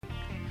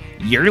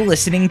You're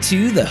listening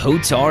to the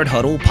Hotard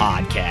Huddle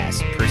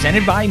podcast,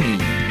 presented by me,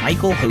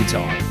 Michael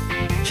Hotard.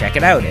 Check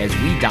it out as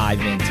we dive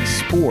into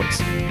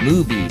sports,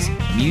 movies,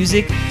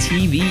 music,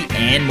 TV,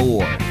 and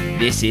more.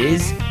 This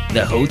is the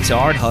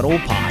Hotard Huddle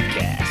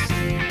podcast.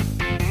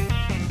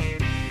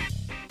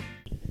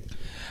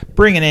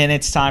 Bringing in,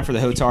 it's time for the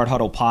Hotard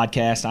Huddle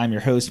podcast. I'm your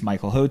host,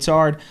 Michael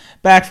Hotard,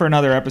 back for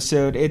another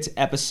episode. It's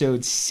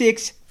episode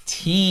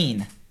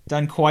 16.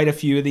 Done quite a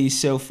few of these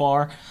so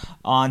far.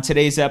 On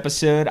today's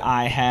episode,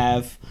 I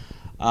have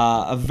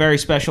a very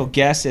special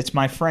guest. It's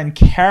my friend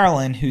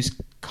Carolyn, who's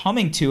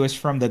coming to us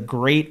from the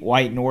Great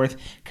White North.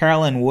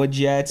 Carolyn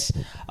Woodjets.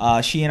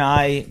 She and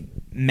I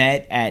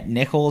met at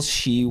Nichols.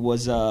 She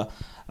was a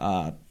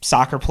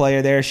soccer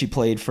player there. She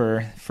played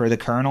for the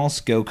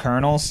Colonels. Go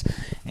Colonels.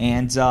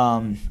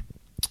 And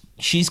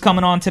she's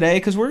coming on today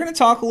because we're going to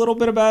talk a little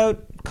bit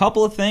about a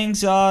couple of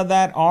things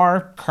that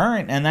are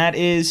current, and that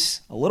is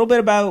a little bit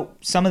about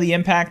some of the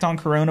impact on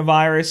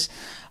coronavirus.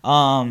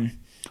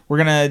 We're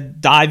going to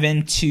dive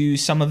into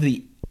some of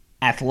the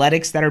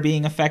athletics that are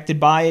being affected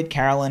by it.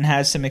 Carolyn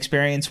has some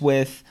experience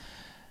with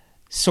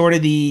sort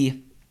of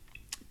the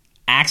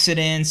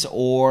accidents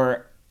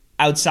or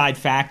outside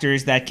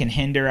factors that can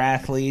hinder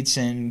athletes,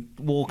 and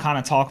we'll kind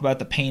of talk about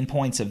the pain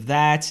points of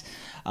that.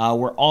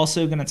 We're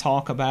also going to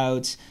talk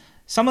about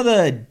some of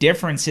the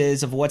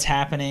differences of what's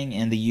happening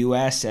in the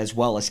U.S. as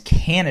well as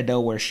Canada,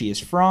 where she is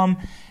from.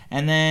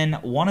 And then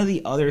one of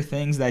the other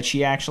things that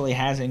she actually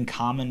has in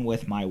common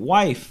with my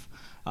wife,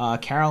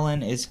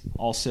 Carolyn, is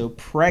also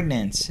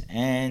pregnant.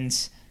 And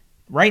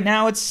right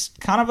now it's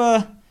kind of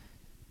a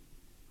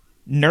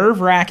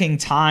nerve-wracking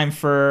time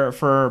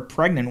for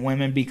pregnant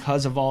women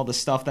because of all the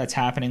stuff that's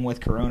happening with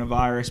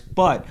coronavirus.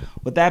 But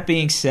with that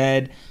being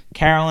said,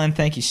 Carolyn,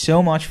 thank you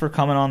so much for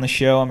coming on the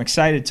show. I'm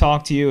excited to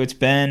talk to you. It's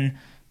been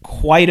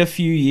quite a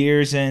few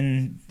years,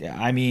 and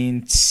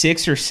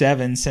 6 or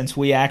 7 since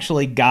we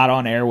actually got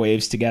on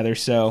airwaves together,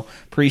 so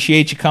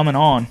appreciate you coming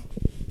on.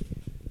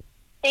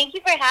 Thank you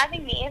for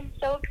having me. I'm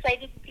so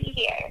excited to be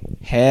here.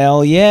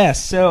 Hell yeah.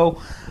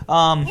 So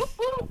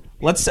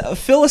let's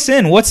fill us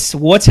in.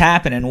 What's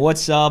happening?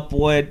 What's up?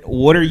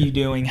 What are you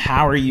doing?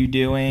 How are you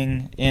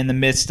doing in the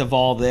midst of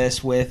all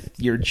this with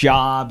your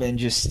job and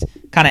just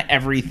kind of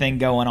everything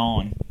going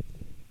on?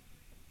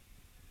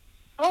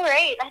 All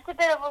right, that's a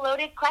bit of a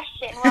loaded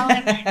question. Well,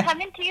 I'm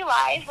coming to you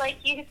live, like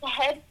you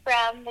said,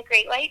 from the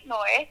Great White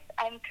North.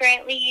 I'm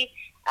currently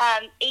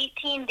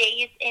 18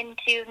 days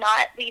into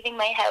not leaving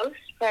my house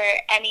for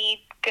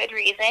any good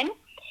reason.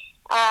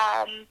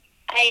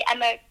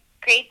 I'm a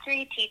grade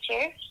 3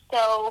 teacher,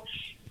 so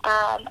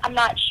I'm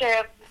not sure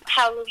of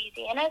how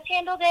Louisiana's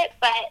handled it,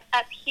 but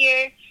up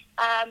here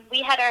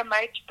we had our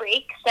March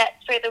break set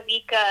for the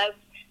week of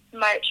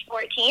March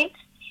 14th,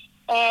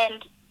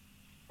 and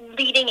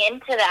leading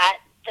into that,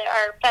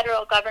 our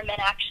federal government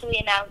actually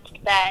announced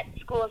that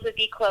schools would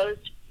be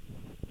closed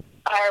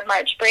our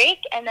March break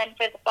and then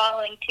for the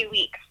following 2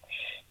 weeks.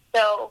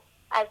 So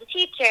as a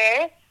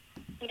teacher,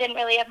 we didn't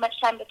really have much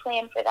time to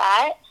plan for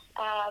that.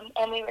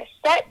 And we were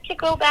set to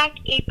go back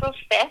April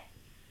 5th.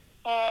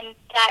 And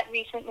that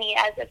recently,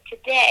 as of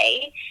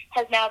today,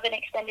 has now been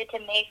extended to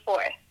May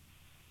 4th.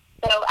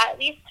 So at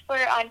least for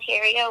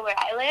Ontario, where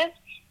I live,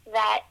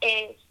 that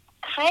is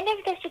kind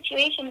of the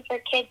situation for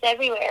kids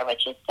everywhere,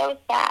 which is so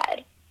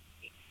sad.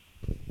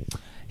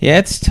 Yeah,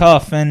 it's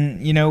tough,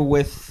 and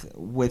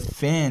with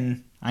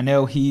Finn, I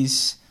know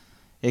he's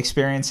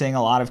experiencing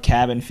a lot of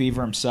cabin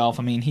fever himself.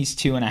 I mean, he's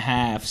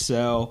 2.5,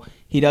 so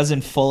he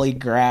doesn't fully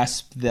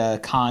grasp the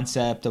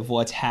concept of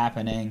what's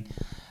happening.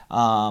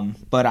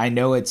 But I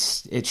know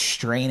it's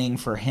straining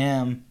for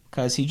him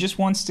because he just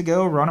wants to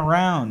go run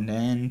around,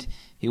 and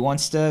he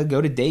wants to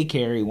go to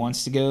daycare. He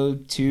wants to go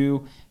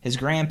to his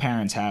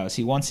grandparents' house.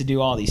 He wants to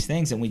do all these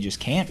things, and we just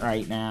can't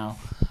right now.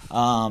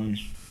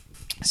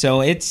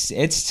 So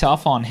it's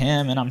tough on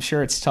him, and I'm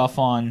sure it's tough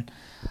on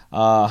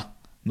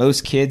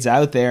most kids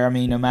out there. I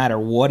mean, no matter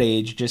what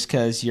age, just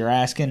because you're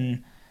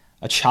asking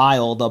a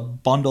child a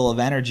bundle of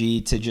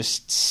energy to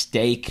just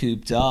stay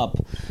cooped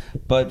up.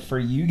 But for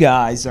you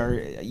guys,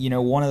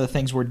 one of the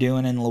things we're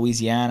doing in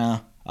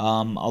Louisiana, a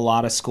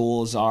lot of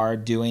schools are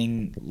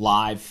doing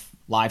live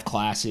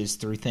classes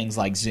through things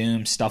like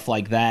Zoom, stuff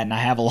like that. And I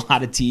have a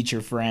lot of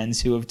teacher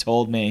friends who have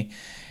told me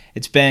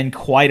it's been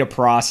quite a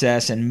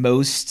process, and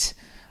most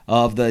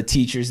of the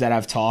teachers that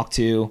I've talked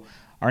to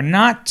are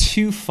not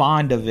too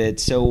fond of it.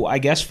 So I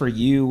guess for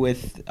you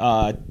with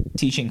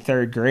teaching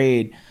 3rd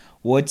grade,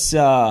 what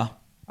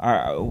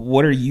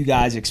are you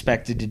guys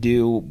expected to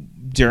do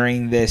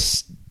during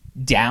this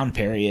down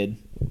period?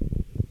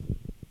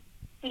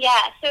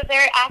 Yeah, so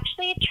they're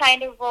actually trying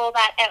to roll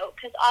that out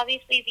because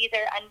obviously these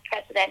are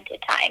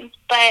unprecedented times.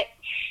 But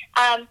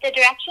the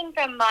direction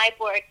from my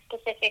board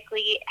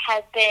specifically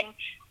has been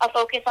a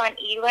focus on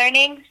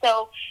e-learning.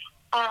 So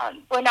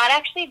we're not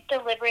actually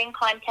delivering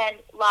content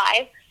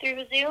live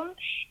through Zoom.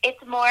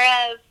 It's more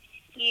of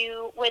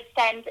you would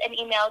send an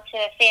email to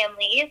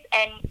families,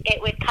 and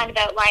it would kind of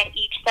outline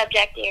each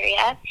subject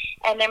area,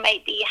 and there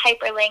might be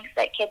hyperlinks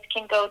that kids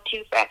can go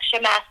to for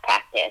extra math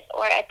practice,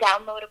 or a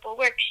downloadable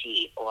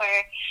worksheet, or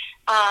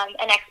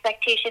an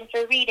expectation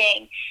for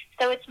reading.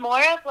 So it's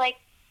more of like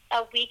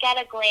a week at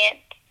a glance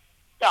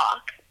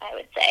doc, I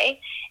would say,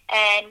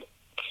 and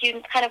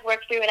students kind of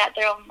work through it at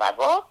their own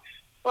level.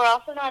 We're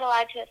also not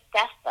allowed to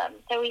assess them,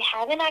 so we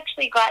haven't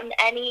actually gotten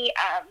any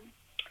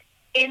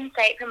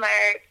insight from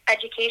our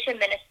education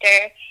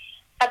minister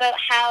about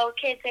how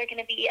kids are going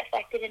to be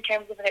affected in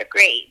terms of their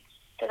grades.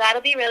 So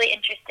that'll be really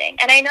interesting.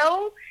 And I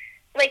know,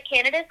 like,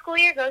 Canada's school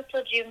year goes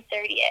till June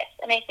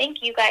 30th, and I think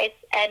you guys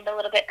end a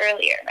little bit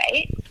earlier,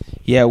 right?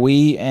 Yeah,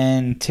 we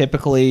end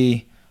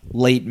typically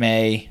late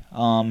May,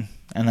 and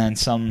then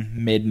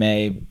some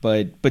mid-May,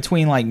 but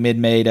between like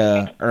mid-May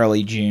to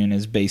early June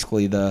is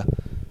basically the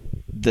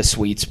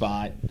sweet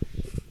spot.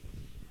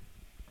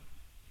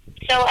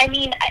 So, I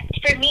mean,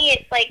 for me,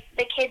 it's like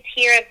the kids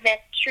here have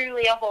missed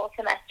truly a whole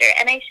semester.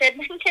 And I should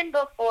mention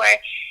before,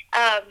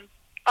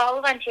 all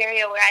of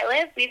Ontario where I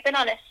live, we've been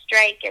on a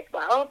strike as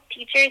well.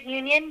 Teachers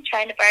union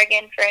trying to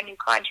bargain for a new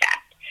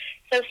contract.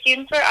 So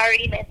students were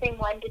already missing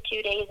 1 to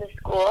 2 days of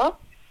school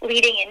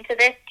leading into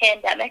this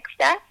pandemic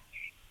stuff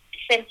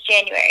since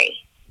January.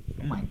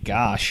 Oh my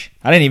gosh.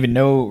 I didn't even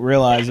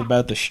realize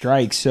about the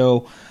strike.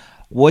 So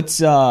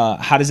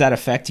how does that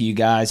affect you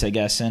guys, I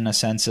guess, in a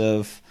sense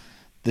of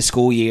the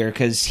school year?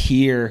 Because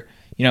here,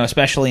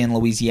 especially in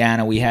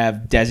Louisiana, we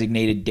have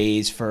designated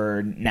days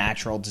for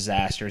natural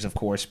disasters, of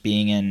course,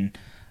 being in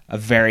a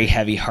very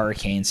heavy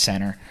hurricane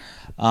center.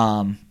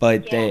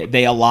 But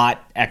they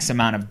allot X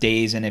amount of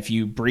days, and if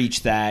you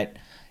breach that,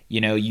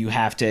 you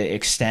have to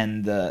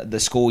extend the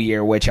school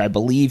year, which I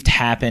believed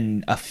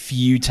happened a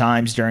few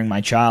times during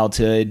my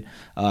childhood.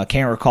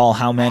 Can't recall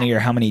how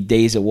many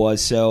days it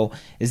was. So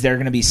is there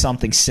going to be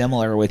something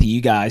similar with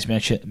you guys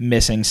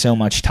missing so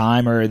much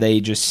time, or are they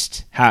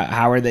just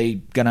how are they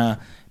going to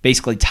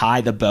basically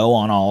tie the bow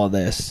on all of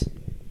this?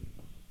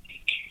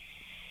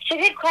 It's a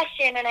good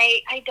question, and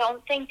I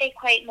don't think they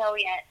quite know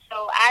yet.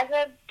 So as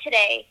of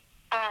today,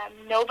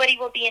 nobody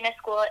will be in a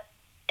school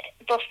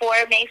before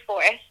May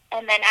 4th.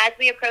 And then as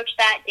we approach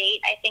that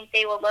date, I think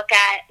they will look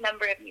at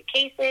number of new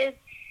cases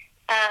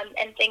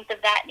and things of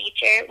that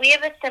nature. We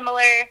have a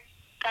similar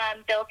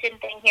built-in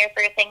thing here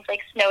for things like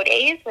snow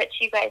days, which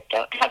you guys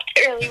don't have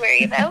to really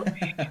worry about.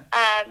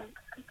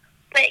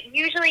 But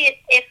usually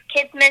if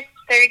kids miss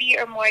 30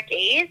 or more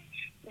days,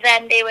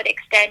 then they would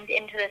extend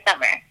into the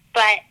summer.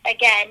 But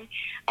again,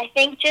 I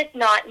think just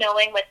not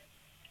knowing what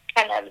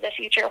kind of the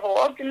future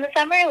holds in the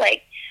summer,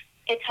 like,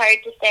 it's hard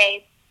to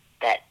say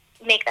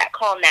make that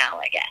call now,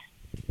 I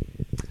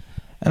guess.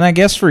 And I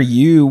guess for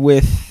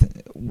you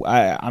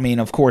I mean,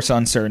 of course,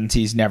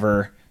 uncertainty is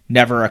never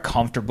a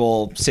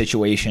comfortable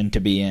situation to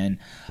be in.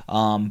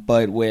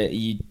 But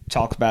you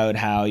talked about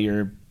how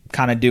you're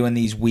kind of doing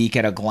these week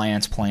at a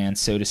glance plans,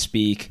 so to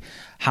speak.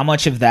 How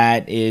much of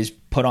that is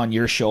put on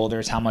your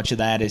shoulders? How much of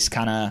that is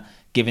kind of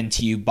given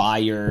to you by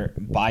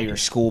your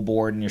school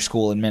board and your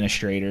school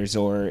administrators,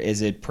 or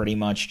is it pretty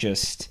much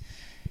just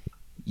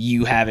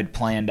you have it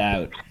planned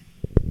out?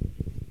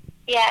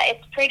 Yeah,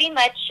 it's pretty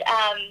much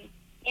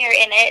you're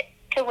in it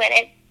to win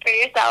it for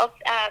yourself.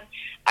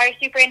 Our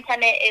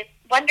superintendent is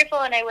wonderful,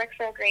 and I work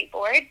for a great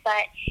board,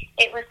 but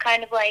it was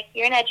kind of like,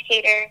 you're an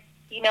educator,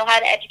 you know how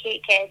to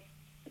educate kids,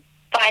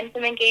 find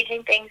some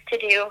engaging things to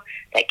do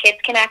that kids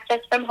can access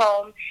from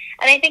home.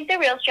 And I think the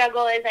real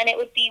struggle is, and it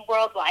would be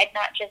worldwide,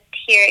 not just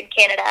here in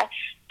Canada,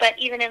 but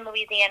even in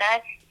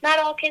Louisiana, not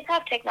all kids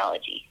have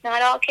technology.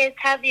 Not all kids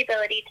have the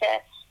ability to,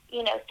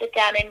 sit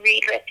down and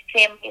read with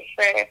families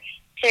for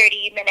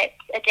 30 minutes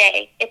a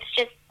day. It's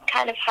just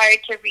kind of hard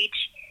to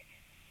reach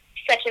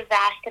such a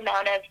vast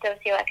amount of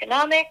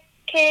socioeconomic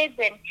kids.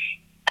 And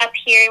up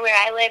here where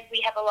I live,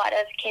 we have a lot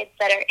of kids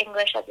that are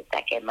English as a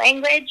second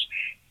language.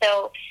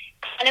 So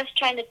kind of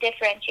trying to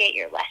differentiate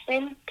your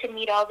lesson to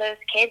meet all those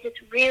kids,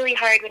 it's really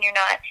hard when you're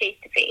not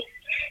face-to-face.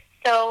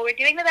 So we're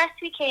doing the best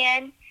we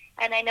can.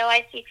 And I know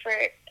I speak for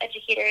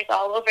educators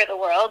all over the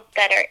world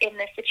that are in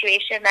this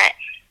situation, that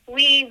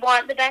we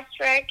want the best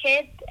for our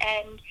kids,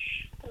 and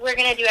we're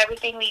going to do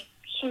everything we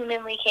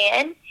humanly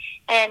can.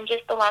 And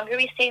just the longer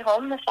we stay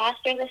home, the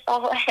faster this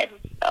all ends.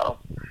 So,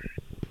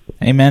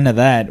 amen to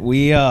that.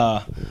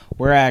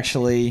 We're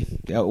actually,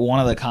 one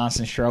of the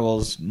constant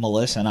struggles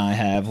Melissa and I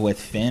have with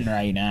Finn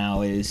right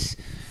now is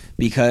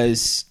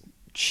because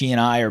she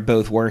and I are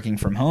both working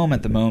from home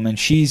at the moment.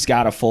 She's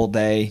got a full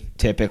day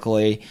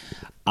typically.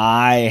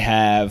 I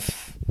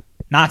have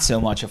not so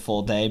much a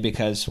full day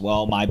because,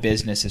 well, my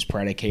business is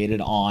predicated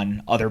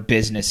on other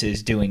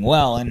businesses doing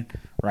well, and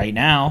right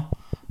now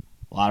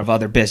a lot of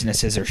other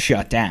businesses are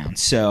shut down.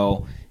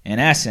 So in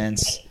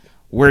essence,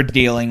 we're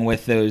dealing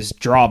with those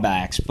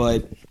drawbacks.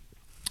 But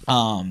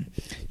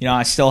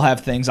I still have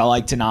things I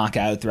like to knock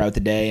out throughout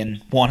the day,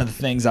 and one of the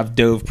things I've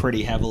dove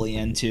pretty heavily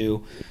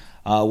into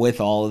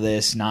with all of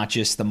this, not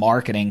just the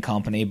marketing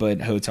company, but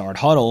Hotard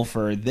Huddle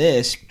for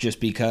this, just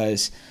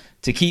because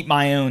to keep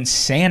my own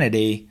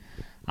sanity,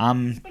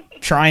 I'm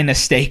trying to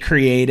stay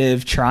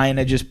creative, trying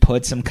to just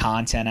put some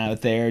content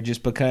out there,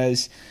 just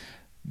because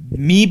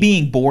me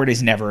being bored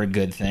is never a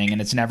good thing,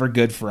 and it's never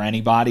good for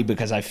anybody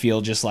because I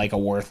feel just like a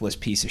worthless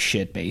piece of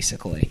shit,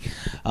 basically.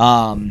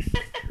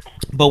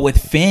 But with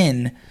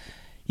Finn,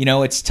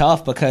 it's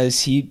tough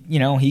because he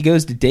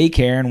goes to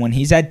daycare, and when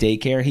he's at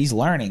daycare, he's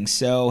learning.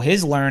 So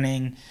his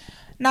learning,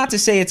 not to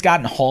say it's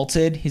gotten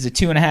halted. He's a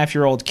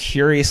 2.5-year-old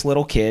curious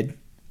little kid.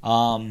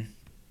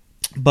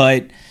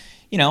 But,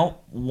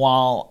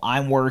 while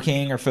I'm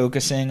working or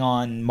focusing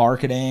on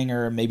marketing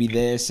or maybe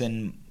this,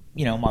 and,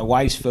 my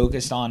wife's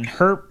focused on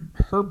her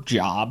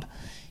job,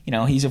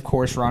 he's, of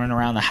course, running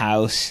around the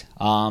house.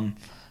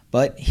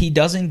 But he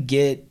doesn't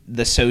get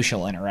the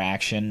social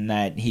interaction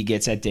that he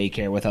gets at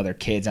daycare with other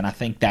kids, and I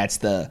think that's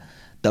the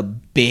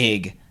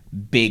big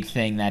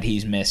thing that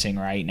he's missing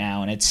right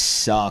now, and it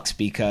sucks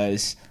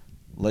because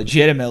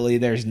legitimately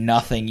there's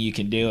nothing you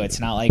can do. It's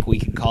not like we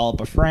can call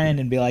up a friend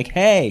and be like,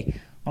 hey,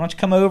 why don't you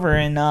come over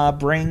and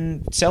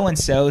bring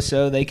so-and-so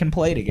so they can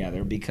play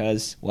together,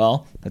 because,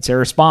 well, that's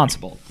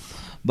irresponsible.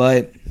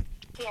 But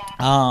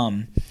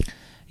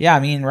yeah, I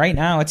mean, right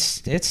now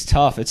it's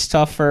tough. It's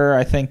tough for,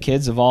 I think,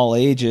 kids of all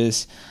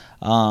ages,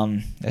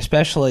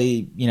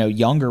 especially,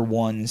 younger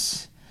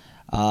ones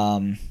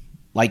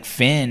like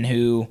Finn,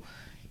 who,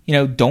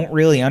 don't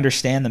really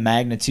understand the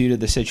magnitude of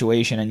the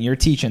situation. And you're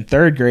teaching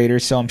third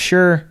graders, so I'm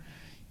sure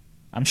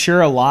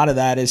a lot of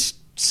that is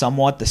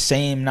somewhat the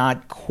same,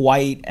 not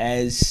quite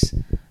as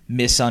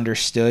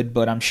misunderstood,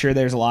 but I'm sure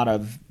there's a lot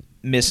of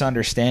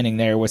misunderstanding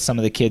there with some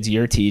of the kids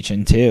you're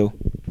teaching too.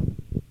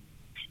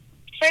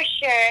 For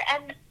sure.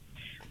 And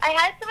I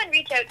had someone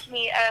reach out to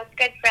me, a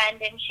good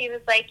friend, and she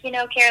was like,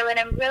 Carolyn,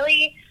 I'm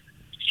really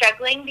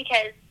struggling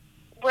because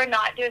we're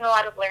not doing a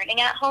lot of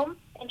learning at home.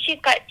 And she's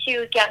got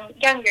two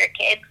younger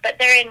kids, but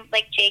they're in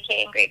like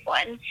JK and grade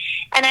 1.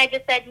 And I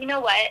just said, you know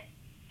what?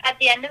 At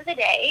the end of the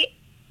day,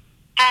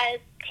 as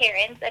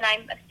parents, and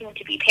I'm a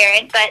soon-to-be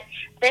parent, but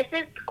this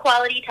is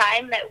quality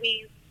time that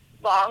we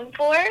long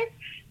for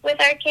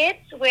with our kids,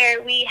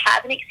 where we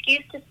have an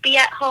excuse to be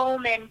at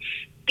home and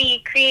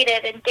be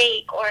creative and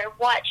bake or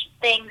watch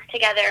things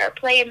together or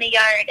play in the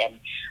yard. And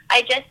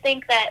I just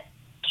think that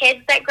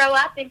kids that grow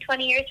up in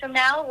 20 years from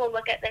now will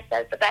look at this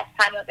as the best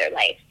time of their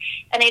life.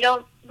 And I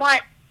don't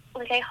want,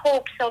 I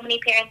hope so many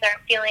parents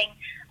aren't feeling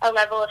a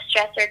level of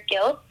stress or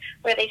guilt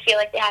where they feel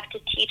like they have to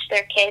teach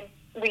their kids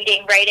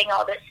reading, writing,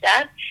 all this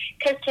stuff.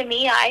 Because to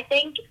me, I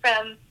think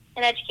from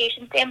an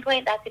education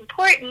standpoint, that's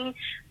important.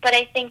 But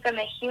I think from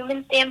a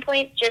human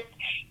standpoint, just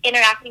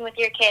interacting with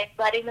your kids,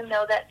 letting them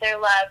know that they're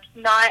loved,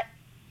 not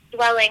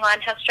dwelling on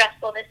how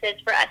stressful this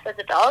is for us as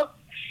adults,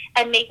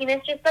 and making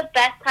this just the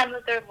best time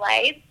of their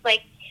lives,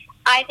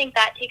 I think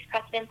that takes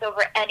precedence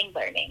over any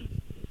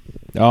learning.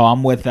 Oh,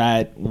 I'm with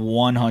that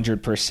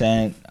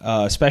 100%,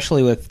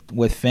 especially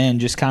with Finn,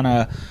 just kind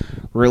of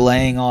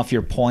relaying off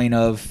your point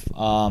of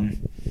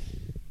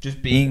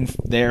just being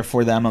there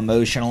for them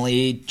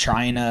emotionally,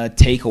 trying to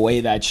take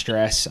away that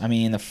stress. I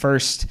mean, the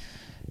first,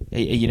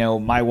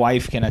 my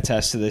wife can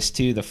attest to this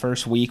too, the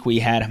first week we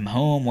had him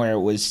home where it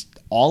was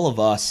all of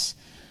us,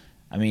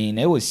 I mean,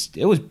 it was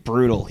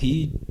brutal.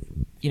 He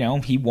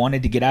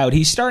wanted to get out.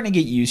 He's starting to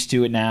get used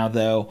to it now,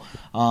 though.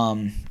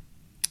 Kind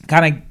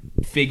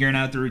of figuring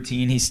out the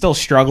routine. He's still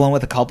struggling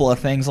with a couple of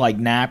things like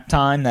nap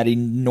time that he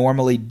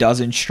normally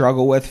doesn't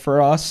struggle with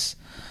for us.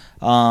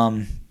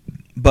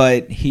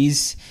 But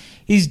he's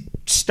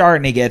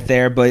starting to get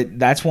there. But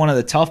that's one of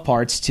the tough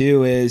parts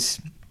too.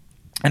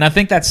 And I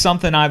think that's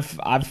something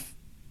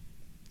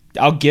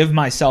I'll give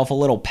myself a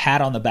little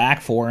pat on the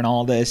back for in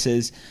all this,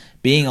 is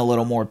being a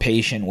little more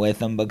patient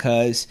with him,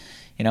 because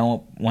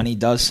when he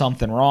does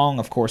something wrong,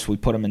 of course we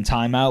put him in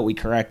timeout, we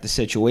correct the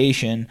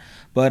situation,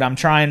 but I'm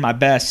trying my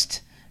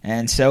best,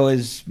 and so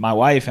is my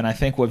wife, and I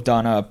think we've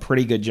done a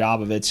pretty good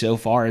job of it so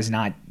far, is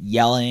not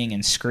yelling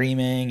and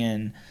screaming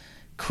and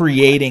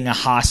creating a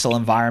hostile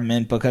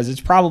environment, because it's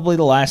probably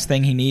the last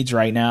thing he needs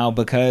right now,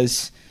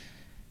 because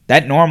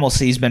that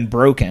normalcy's been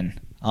broken.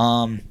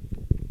 For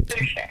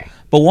sure.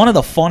 But one of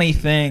the funny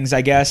things,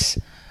 I guess,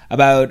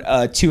 about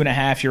a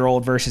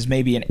 2.5-year-old versus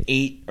maybe an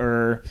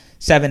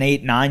 7,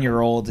 8,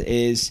 9-year-old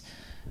is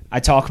I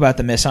talk about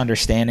the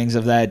misunderstandings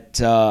of that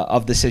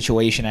of the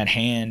situation at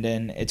hand,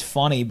 and it's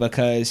funny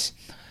because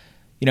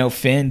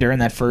Finn during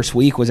that first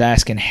week was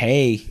asking,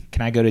 "Hey,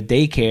 can I go to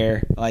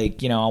daycare? I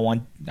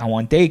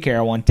want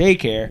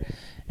daycare,"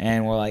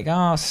 and we're like,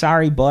 "Oh,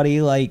 sorry, buddy.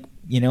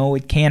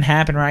 It can't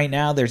happen right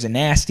now. There's a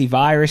nasty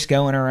virus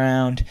going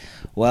around."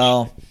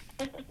 Well,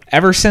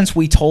 ever since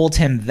we told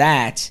him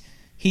that,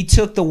 he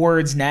took the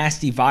words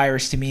nasty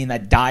virus to mean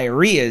that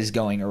diarrhea is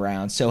going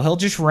around. So he'll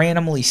just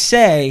randomly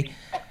say,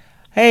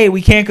 hey,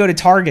 we can't go to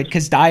Target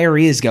because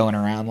diarrhea is going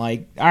around. All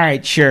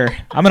right, sure.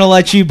 I'm going to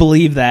let you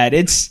believe that.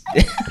 It's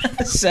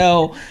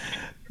so,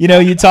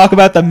 you talk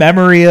about the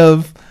memory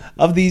of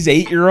these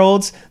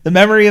 8-year-olds. The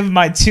memory of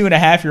my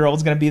 2.5-year-old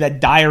is going to be that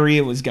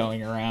diarrhea was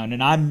going around,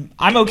 and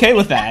I'm okay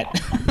with that.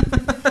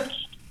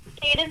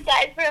 Aiden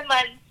died for a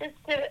month just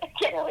to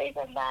get away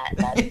from that.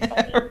 That's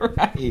funny.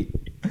 Right.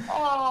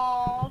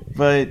 Aww.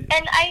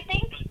 And I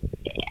think,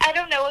 I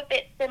don't know if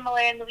it's similar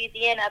in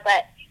Louisiana,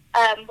 but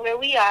where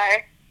we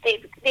are,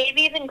 They've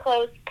even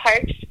closed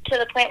parks to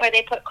the point where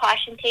they put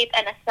caution tape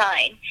and a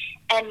sign.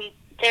 And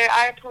there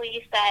are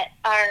police that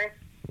are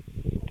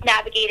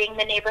navigating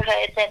the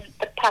neighborhoods and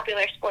the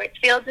popular sports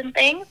fields and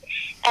things.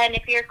 And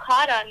if you're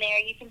caught on there,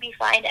 you can be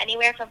fined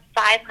anywhere from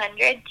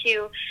 $500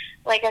 to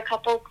like a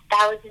couple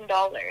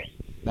 $1,000.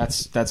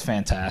 That's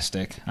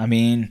fantastic. I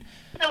mean,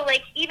 so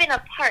like even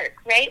a park,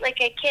 right?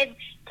 Like a kid,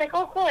 it's like,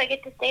 oh cool, I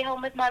get to stay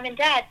home with mom and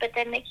dad, but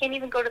then they can't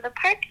even go to the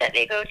park that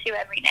they go to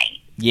every night.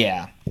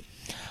 Yeah.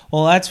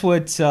 Well, that's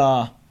what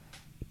my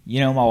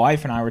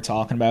wife and I were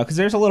talking about, because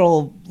there's a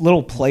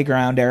little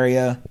playground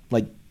area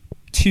like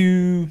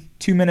two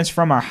minutes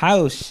from our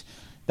house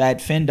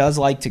that Finn does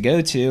like to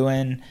go to,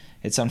 and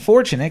it's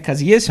unfortunate because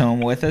he is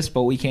home with us,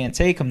 but we can't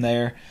take him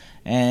there.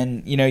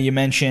 And you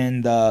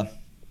mentioned the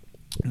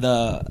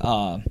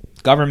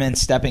government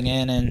stepping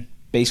in and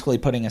basically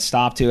putting a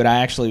stop to it. I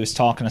actually was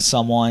talking to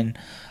someone,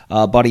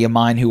 a buddy of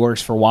mine who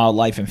works for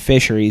Wildlife and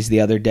Fisheries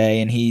the other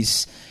day, and he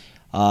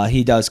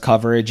does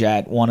coverage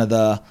at one of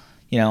the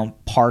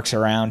parks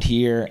around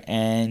here,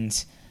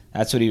 and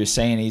that's what he was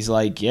saying. He's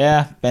like,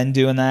 yeah, been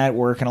doing that,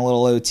 working a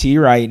little OT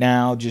right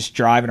now, just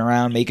driving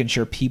around, making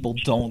sure people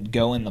don't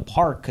go in the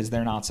park because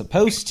they're not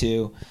supposed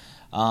to.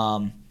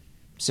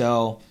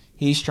 So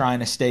he's trying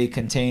to stay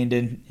contained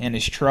in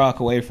his truck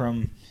away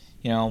from,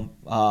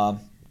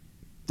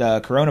 the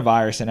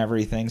coronavirus and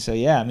everything. So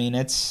yeah, I mean,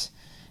 it's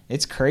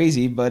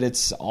crazy, but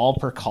it's all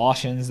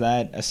precautions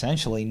that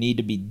essentially need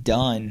to be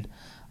done.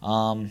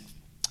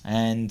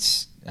 And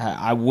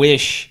I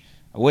wish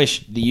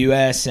the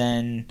U.S.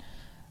 and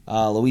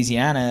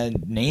Louisiana,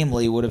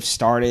 namely, would have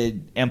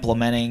started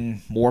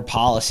implementing more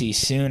policies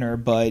sooner.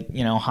 But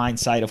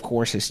hindsight, of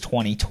course, is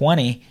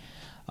 2020.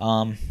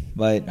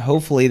 But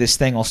hopefully, this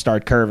thing will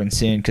start curving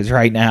soon, because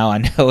right now I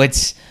know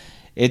it's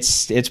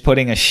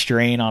putting a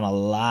strain on a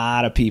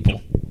lot of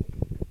people.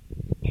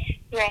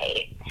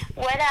 Right.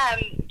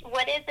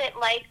 What is it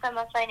like from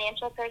a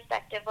financial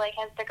perspective? Like,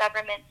 has the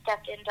government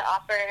stepped in to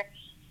offer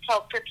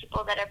help for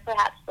people that are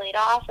perhaps laid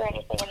off or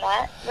anything in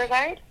that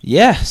regard?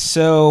 Yeah,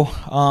 so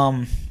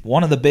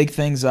one of the big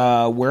things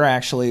we're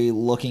actually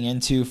looking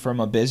into from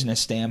a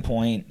business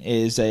standpoint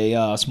is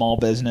a small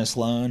business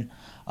loan,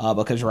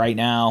 because right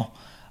now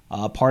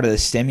part of the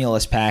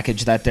stimulus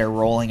package that they're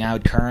rolling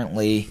out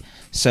currently,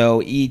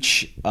 so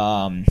each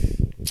person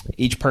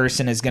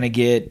is going to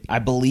get, I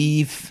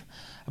believe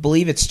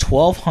it's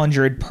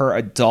 $1,200 per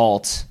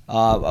adult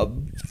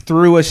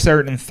through a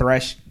certain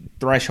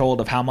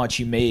threshold of how much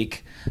you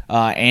make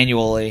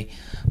annually,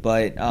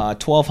 but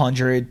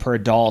 $1,200 per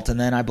adult, and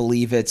then I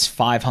believe it's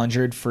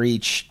 $500 for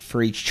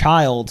each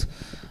child.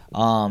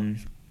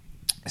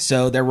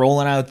 So they're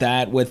rolling out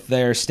that with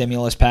their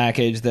stimulus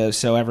package,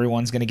 so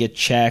everyone's going to get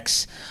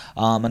checks.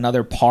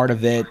 Another part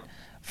of it,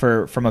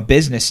 from a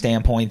business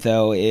standpoint,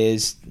 though,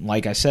 is,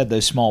 like I said,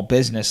 those small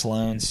business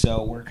loans.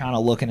 So we're kind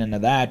of looking into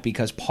that,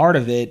 because part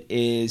of it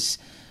is,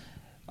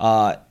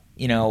 some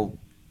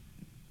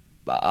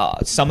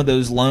of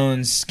those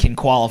loans can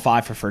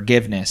qualify for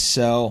forgiveness.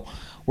 So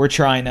we're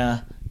trying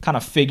to kind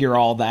of figure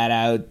all that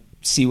out,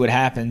 see what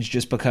happens,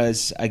 just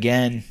because,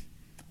 again,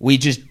 we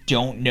just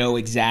don't know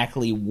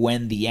exactly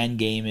when the end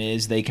game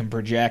is. They can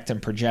project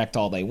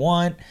all they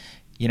want.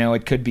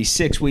 It could be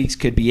 6 weeks,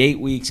 could be 8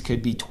 weeks,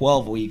 could be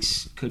 12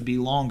 weeks, could be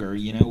longer.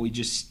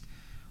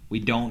 We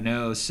don't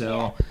know.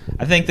 So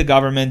I think the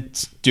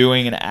government's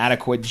doing an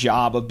adequate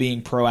job of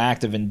being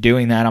proactive in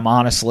doing that. I'm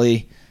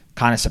honestly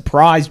kind of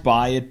surprised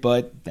by it,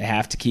 but they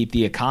have to keep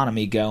the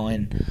economy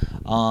going.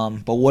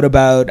 But what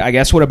about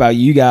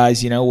you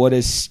guys? What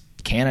has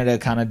Canada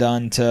kind of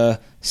done to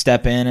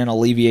step in and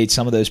alleviate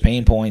some of those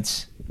pain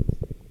points?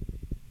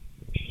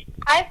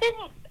 I've been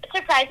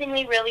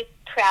surprisingly really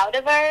proud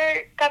of our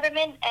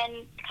government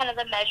and kind of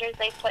the measures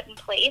they've put in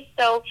place.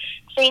 So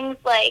things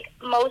like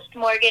most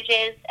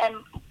mortgages and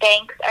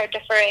banks are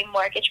deferring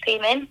mortgage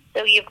payments,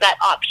 so you've got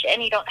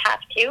option, you don't have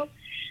to.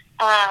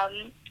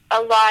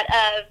 A lot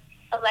of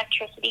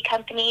electricity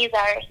companies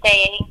are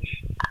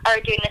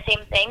doing the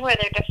same thing, where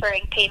they're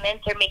deferring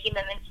payments or making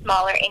them in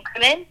smaller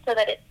increments so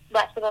that it's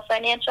less of a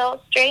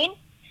financial strain.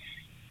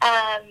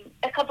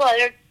 A couple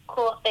other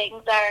cool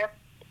things are,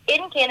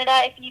 in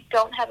Canada, if you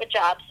don't have a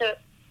job, so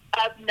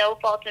of no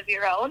fault of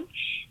your own,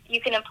 you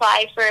can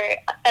apply for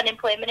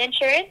unemployment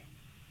insurance.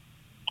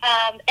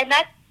 And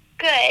that's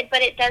good,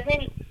 but it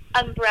doesn't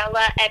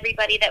umbrella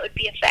everybody that would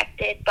be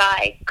affected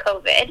by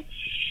COVID.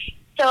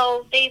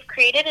 So they've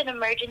created an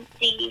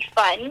emergency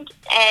fund,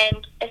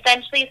 and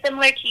essentially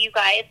similar to you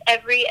guys,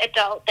 every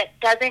adult that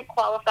doesn't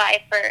qualify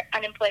for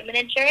unemployment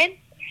insurance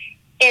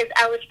is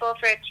eligible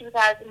for a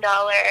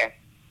 $2,000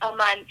 a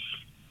month,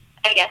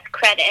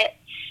 credit,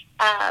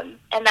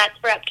 and that's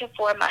for up to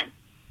 4 months.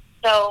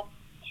 So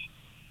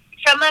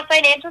from a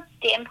financial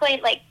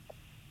standpoint, like,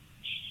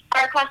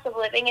 our cost of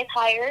living is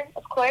higher,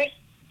 of course,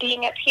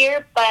 being up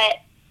here, but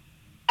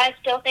I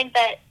still think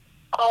that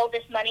all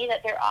this money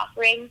that they're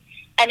offering,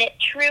 and it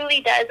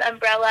truly does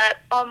umbrella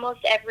almost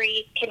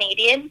every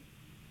Canadian,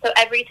 so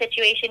every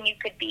situation you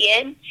could be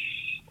in.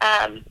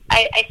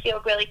 I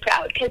feel really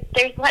proud, because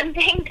there's one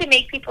thing to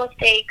make people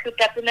stay cooped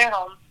up in their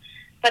homes,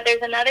 but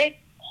there's another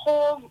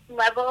whole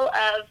level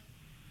of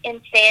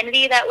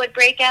insanity that would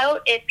break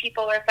out if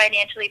people were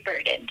financially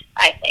burdened,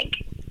 I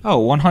think.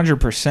 Oh,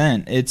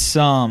 100%. It's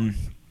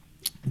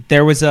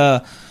there was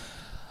a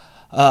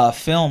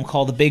film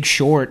called The Big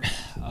Short.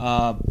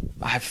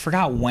 I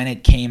forgot when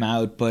it came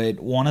out, but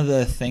one of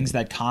the things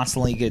that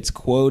constantly gets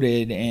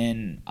quoted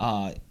in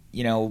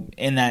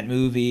in that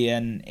movie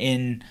and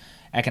in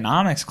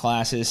economics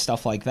classes,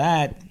 stuff like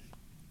that,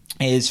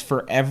 is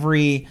for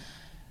every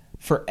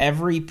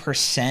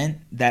percent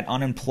that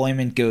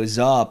unemployment goes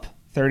up,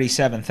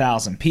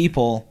 37,000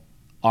 people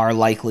are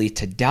likely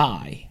to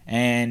die.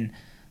 And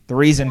the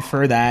reason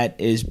for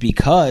that is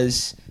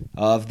because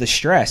of the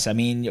stress. I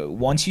mean,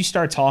 once you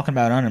start talking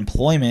about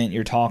unemployment,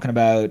 you're talking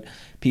about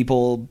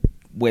people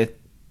with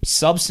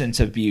substance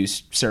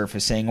abuse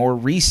surfacing or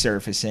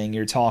resurfacing.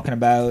 You're talking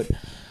about,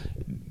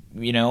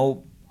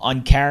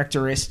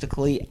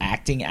 uncharacteristically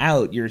acting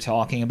out. You're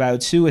talking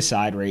about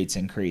suicide rates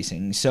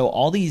increasing. So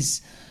all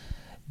these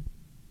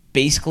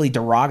basically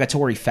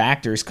derogatory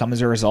factors come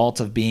as a result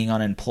of being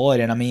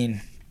unemployed. And I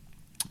mean,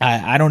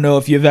 I don't know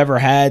if you've ever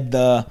had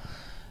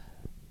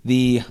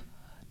the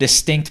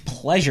distinct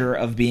pleasure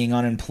of being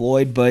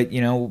unemployed, but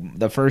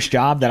the first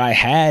job that I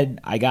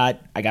had, I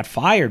got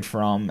fired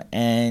from,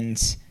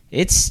 and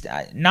it's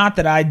not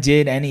that I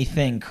did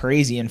anything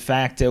crazy. In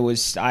fact,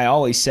 I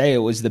always say it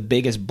was the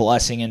biggest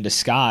blessing in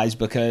disguise,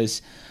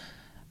 because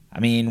I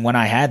mean, when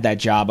I had that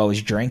job, I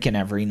was drinking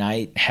every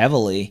night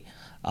heavily.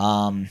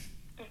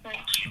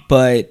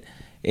 But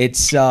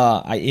it's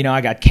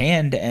I got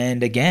canned,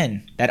 and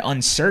again, that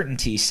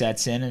uncertainty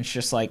sets in, and it's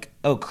just like,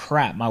 oh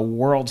crap, my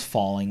world's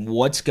falling.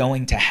 What's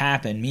going to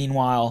happen?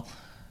 Meanwhile,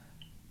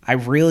 I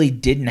really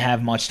didn't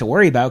have much to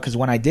worry about, because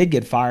when I did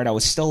get fired, I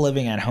was still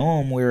living at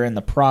home. We were in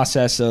the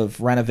process of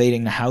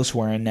renovating the house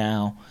we're in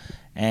now,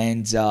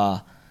 and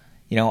I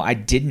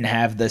didn't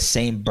have the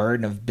same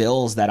burden of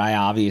bills that I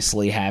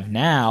obviously have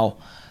now.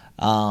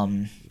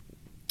 But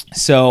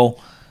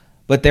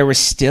there was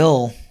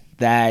still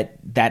that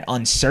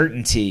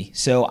uncertainty.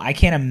 So I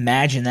can't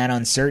imagine that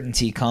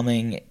uncertainty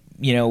coming,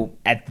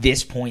 at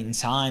this point in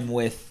time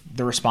with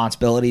the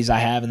responsibilities I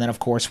have, and then of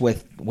course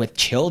with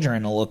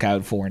children to look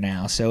out for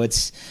now. So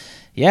it's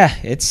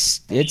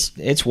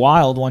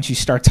wild once you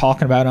start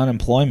talking about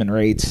unemployment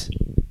rates.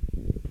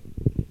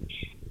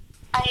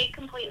 I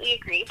completely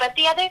agree. But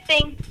the other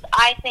thing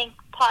I think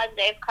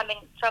positive coming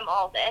from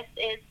all this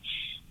is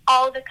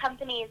all the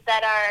companies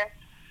that are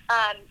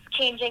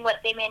changing what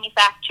they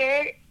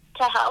manufacture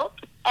to help,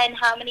 and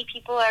how many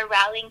people are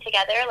rallying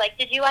together. Like,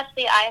 did you watch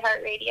the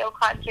iHeartRadio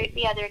concert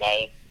the other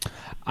day?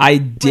 I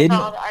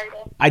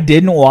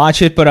didn't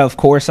watch it, but of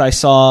course I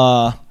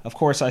saw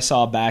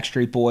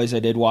Backstreet Boys. I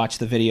did watch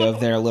the video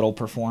of their little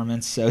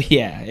performance. So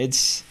yeah,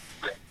 it's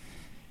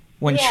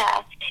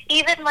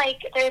even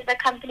like there's a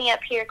company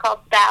up here called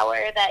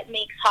Bauer that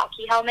makes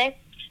hockey helmets,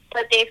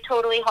 but they've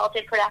totally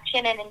halted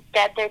production, and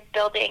instead they're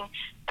building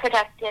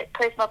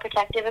personal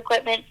protective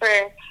equipment for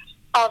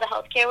all the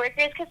healthcare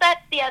workers, because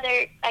that's the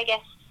other, I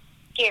guess,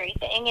 scary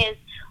thing is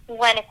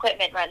when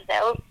equipment runs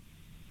out.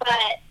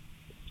 But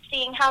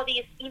seeing how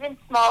these even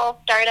small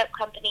startup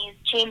companies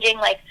changing,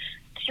 like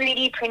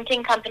 3D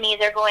printing companies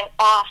are going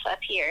off up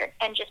here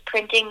and just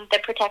printing the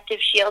protective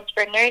shields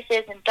for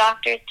nurses and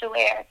doctors to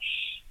wear.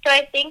 So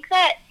I think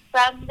that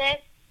from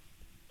this,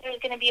 there's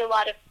going to be a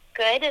lot of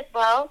good as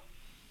well.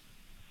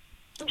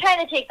 I'm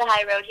trying to take the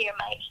high road here,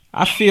 Mike.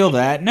 I feel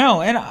that.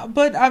 No,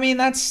 but I mean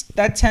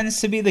that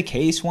tends to be the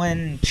case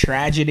when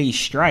tragedy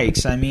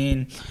strikes. I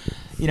mean,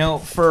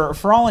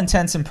 for all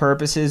intents and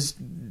purposes,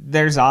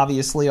 there's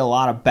obviously a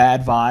lot of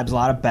bad vibes, a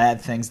lot of bad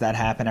things that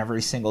happen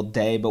every single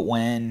day. But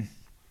when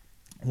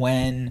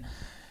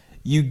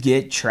you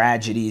get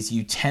tragedies,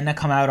 you tend to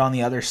come out on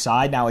the other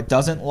side. Now, it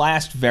doesn't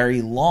last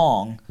very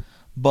long,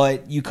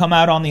 but you come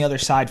out on the other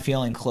side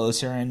feeling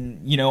closer.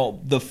 And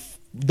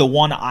the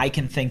one I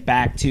can think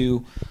back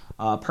to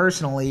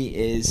personally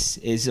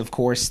is of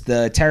course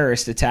the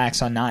terrorist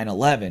attacks on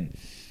 9/11.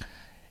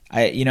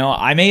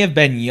 I may have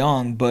been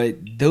young, but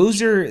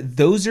those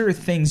are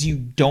things you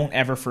don't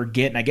ever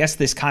forget. And I guess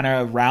this kind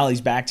of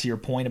rallies back to your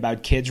point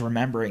about kids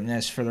remembering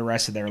this for the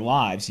rest of their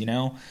lives.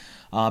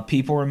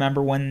 People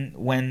remember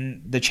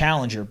when the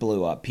Challenger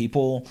blew up.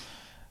 People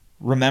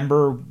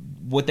remember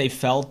what they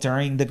felt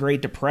during the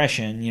Great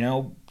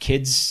Depression.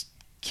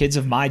 Kids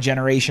of my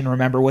generation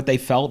remember what they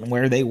felt and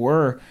where they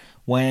were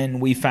when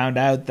we found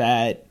out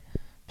that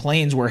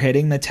planes were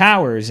hitting the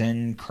towers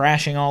and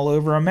crashing all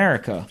over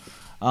America.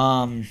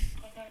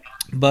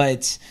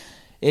 But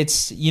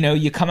it's,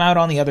 you come out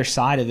on the other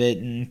side of it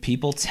and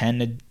people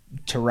tend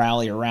to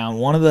rally around.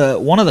 One of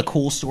the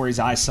cool stories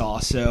I saw,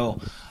 so,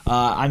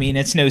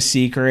 it's no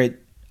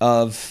secret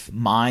of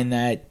mine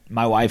that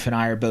my wife and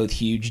I are both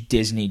huge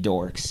Disney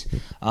dorks.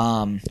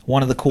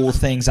 One of the cool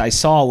things I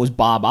saw was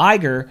Bob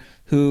Iger,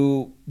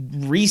 who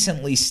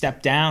recently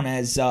stepped down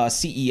as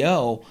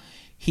CEO.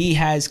 He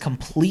has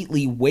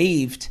completely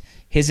waived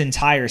his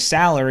entire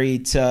salary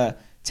to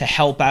to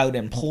help out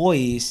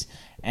employees.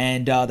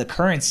 And the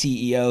current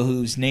CEO,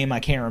 whose name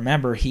I can't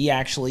remember, he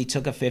actually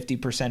took a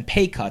 50%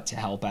 pay cut to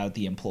help out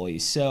the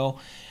employees. So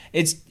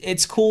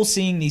it's cool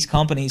seeing these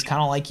companies,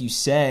 kind of like you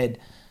said,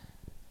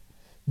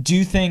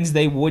 do things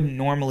they wouldn't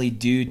normally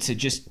do to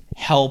just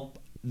help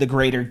the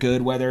greater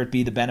good, whether it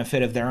be the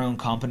benefit of their own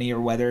company or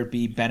whether it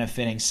be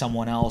benefiting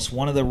someone else.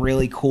 One of the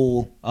really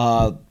cool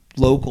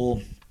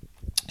local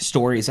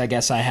stories I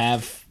guess I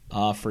have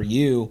for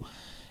you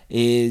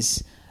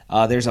is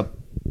there's a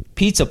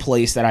pizza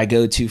place that I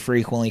go to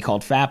frequently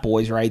called Fat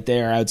Boys right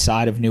there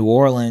outside of New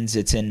Orleans.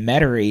 It's in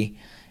Metairie,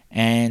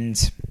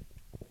 and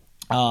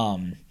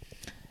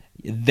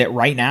that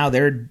right now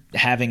they're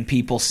having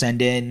people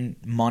send in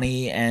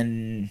money,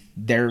 and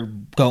they're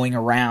going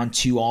around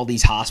to all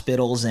these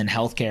hospitals and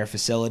healthcare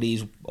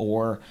facilities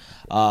or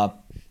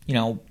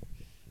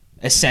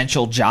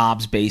essential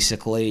jobs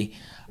basically,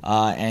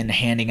 and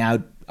handing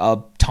out a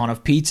ton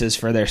of pizzas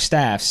for their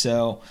staff.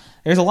 So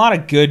there's a lot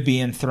of good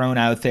being thrown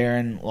out there,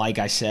 and like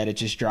I said, it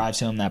just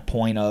drives home that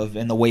point of,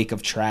 in the wake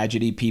of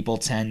tragedy, people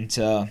tend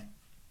to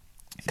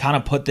kind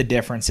of put the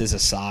differences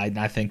aside, and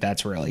I think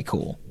that's really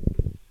cool.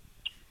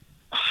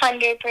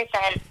 100%.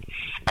 And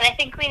I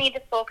think we need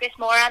to focus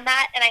more on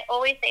that, and I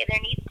always say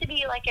there needs to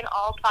be like an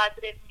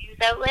all-positive news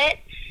outlet,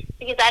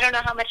 because I don't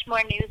know how much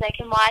more news I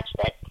can watch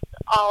that's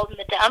all in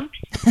the dumps.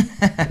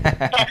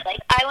 But like,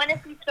 I want to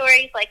see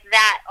stories like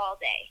that all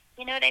day.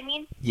 You know what I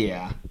mean?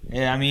 Yeah,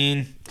 I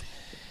mean,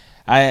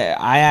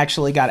 I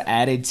actually got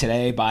added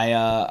today by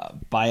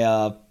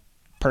a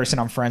person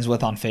I'm friends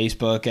with on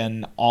Facebook,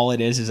 and all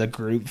it is a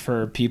group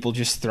for people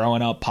just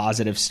throwing up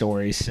positive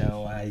stories.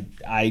 So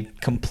I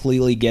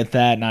completely get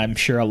that, and I'm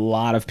sure a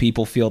lot of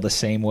people feel the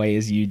same way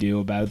as you do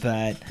about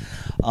that.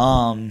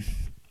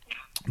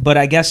 But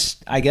I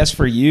guess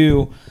for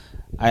you,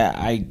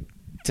 I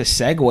to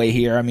segue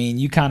here, I mean,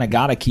 you kind of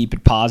got to keep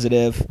it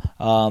positive,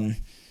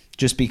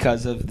 just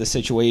because of the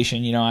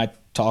situation. You know, I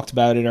talked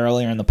about it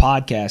earlier in the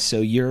podcast.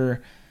 So you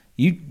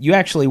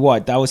actually,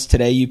 what? That was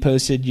today. You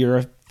posted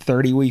you're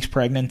 30 weeks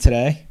pregnant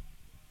today.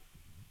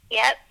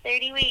 Yep,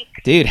 30 weeks.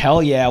 Dude,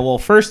 hell yeah. Well,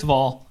 first of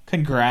all,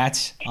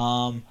 congrats.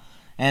 And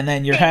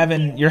then you're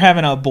having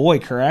a boy,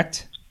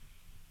 correct?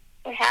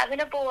 We're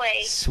having a boy.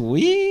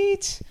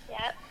 Sweet.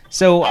 Yep.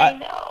 So I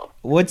know.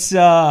 What's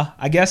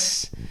I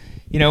guess,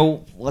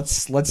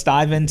 let's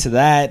dive into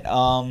that.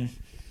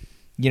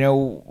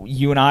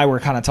 You and I were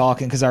kind of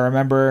talking, because I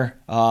remember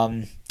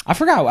I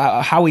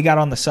forgot how we got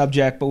on the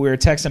subject, but we were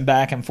texting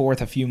back and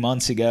forth a few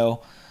months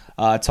ago,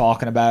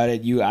 talking about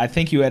it. I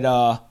think you had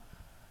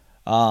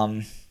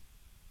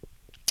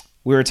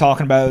we were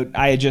talking about,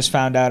 I had just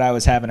found out I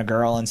was having a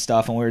girl and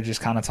stuff, and we were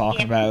just kind of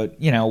talking about,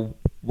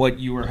 what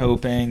you were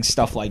hoping,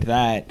 stuff like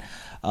that,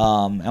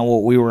 and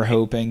what we were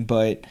hoping.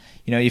 But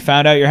you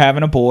found out you're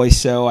having a boy,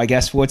 so I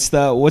guess what's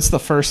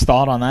the first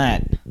thought on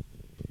that?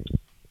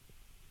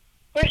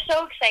 We're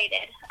so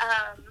excited.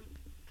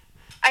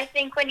 I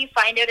think when you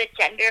find out a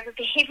gender of a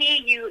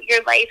baby,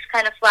 your life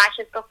kind of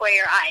flashes before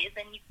your eyes,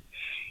 and you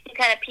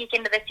kind of peek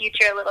into the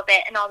future a little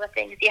bit and all the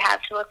things you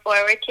have to look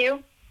forward to.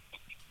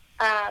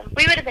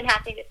 We would have been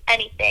happy with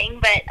anything,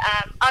 but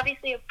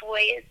obviously a boy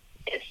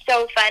is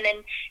so fun,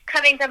 and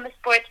coming from a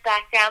sports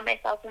background,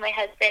 myself and my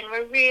husband,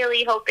 we're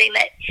really hoping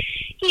that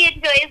he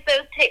enjoys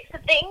those types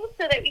of things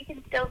so that we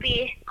can still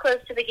be close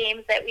to the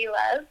games that we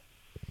love.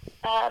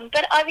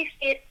 But obviously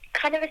it's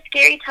kind of a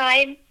scary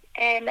time,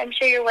 and I'm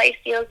sure your wife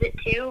feels it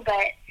too,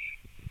 but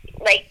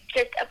like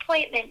just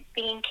appointments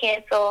being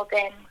canceled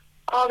and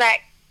all that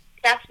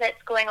stuff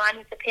that's going on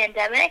with the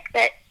pandemic,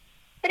 that's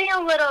putting a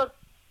little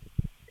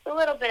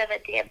bit of a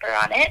damper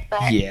on it,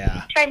 but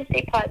yeah, trying to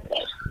stay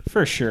positive.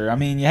 For sure. I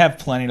mean, you have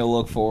plenty to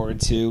look forward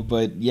to,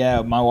 but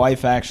yeah, my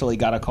wife actually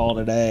got a call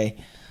today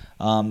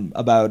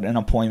about an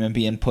appointment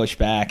being pushed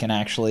back, and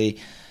actually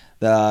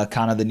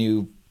the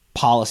new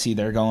policy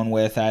they're going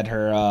with at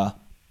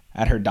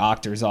her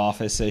doctor's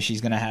office. So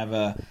she's going to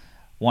have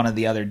one of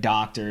the other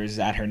doctors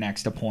at her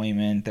next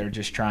appointment. They're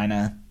just trying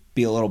to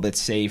be a little bit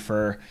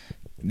safer,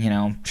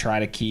 try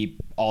to keep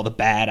all the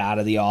bad out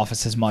of the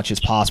office as much as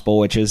possible,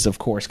 which is of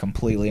course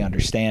completely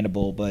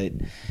understandable, but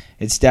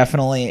it's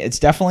definitely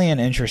an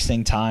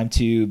interesting time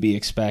to be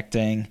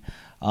expecting.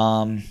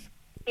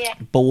 Yeah.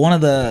 But one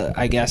of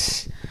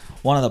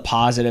the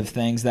positive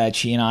things that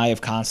she and I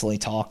have constantly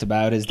talked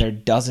about is there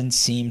doesn't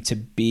seem to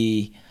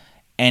be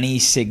any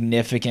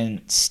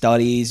significant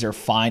studies or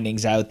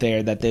findings out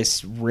there that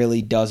this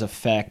really does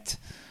affect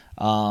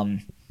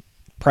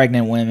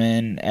pregnant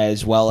women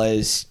as well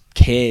as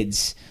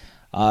kids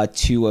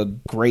to a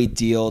great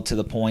deal, to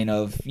the point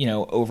of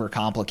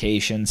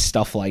overcomplications,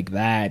 stuff like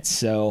that.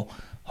 So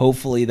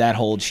hopefully that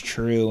holds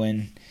true,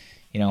 and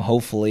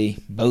hopefully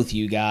both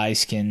you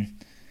guys can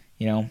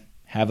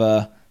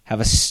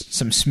have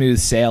some smooth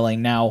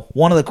sailing. Now,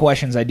 one of the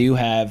questions I do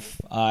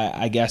have,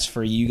 I guess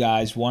for you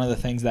guys, one of the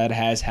things that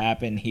has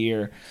happened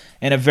here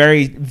in a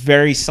very,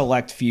 very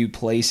select few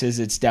places,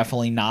 it's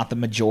definitely not the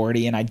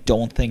majority, and I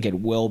don't think it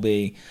will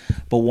be,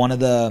 but one of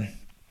the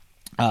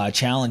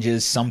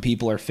challenges some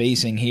people are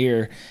facing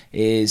here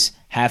is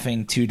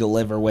having to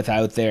deliver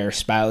without their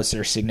spouse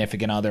or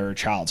significant other or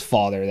child's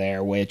father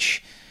there,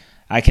 which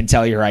I can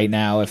tell you right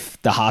now,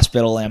 if the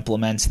hospital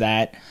implements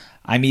that,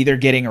 I'm either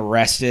getting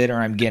arrested or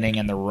I'm getting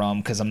in the room,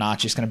 because I'm not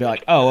just going to be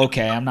like, oh,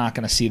 okay, I'm not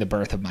going to see the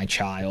birth of my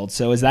child.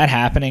 So is that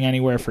happening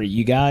anywhere for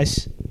you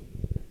guys?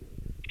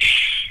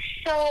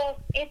 So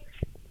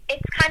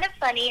it's kind of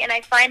funny, and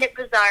I find it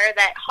bizarre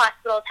that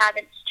hospitals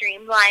haven't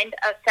streamlined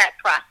a set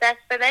process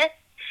for this.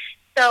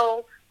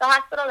 So the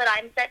hospital that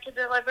I'm set to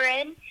deliver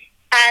in,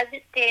 as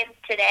it stands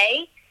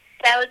today,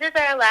 spouses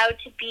are allowed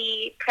to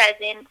be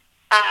present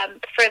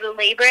for the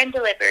labor and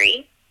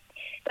delivery.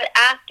 But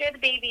after the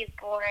baby is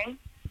born,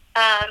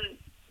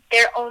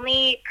 they're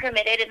only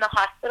permitted in the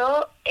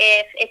hospital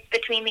if it's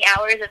between the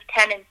hours of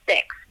 10 and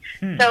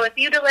 6. So if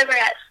you deliver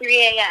at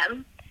 3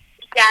 a.m.,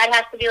 Dad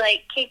has to be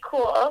like, okay,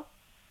 cool,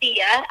 see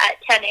ya at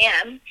 10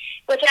 a.m.,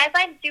 which I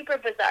find super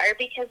bizarre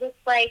because it's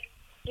like,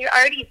 you're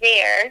already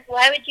there.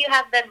 Why would you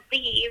have them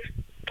leave,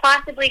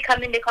 possibly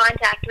come into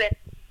contact with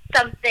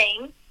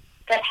something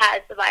that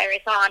has the virus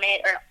on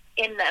it or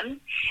in them,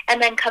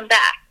 and then come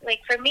back? Like,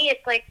 for me,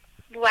 it's like,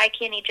 why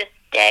can't he just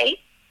stay?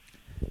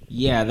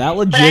 Yeah, that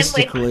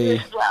logistically... But I'm with you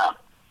as well.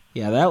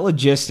 Yeah, that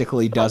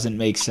logistically doesn't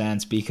make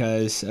sense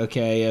because,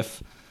 okay,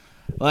 if...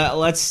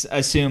 let's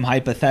assume,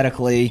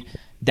 hypothetically,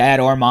 Dad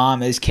or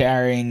Mom is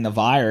carrying the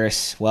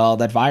virus. Well,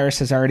 that virus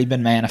has already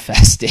been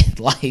manifested.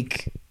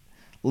 Like,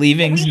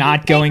 leaving's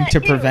not going to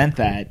prevent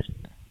that.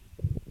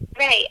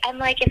 Right. I'm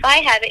like, if I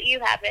have it, you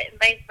have it, and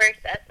vice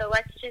versa. So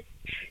let's just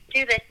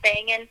do this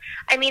thing. And,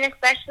 I mean,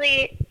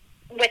 especially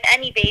with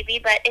any baby,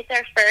 but it's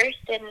our first,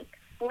 and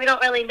we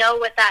don't really know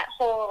what that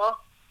whole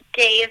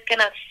day is going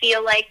to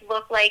feel like,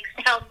 look like,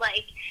 sound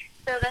like.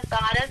 So the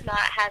thought of not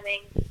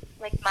having,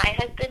 like, my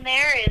husband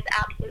there is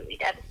absolutely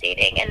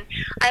devastating. And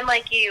I'm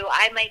like you.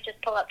 I might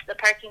just pull up to the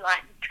parking lot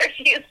and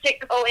refuse to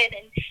go in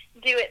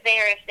and do it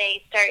there if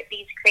they start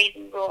these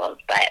crazy rules.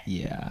 But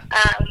yeah.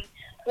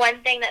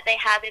 One thing that they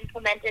have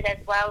implemented as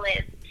well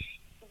is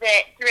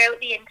that throughout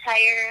the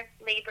entire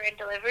labor and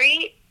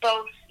delivery,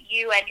 both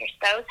you and your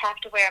spouse have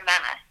to wear a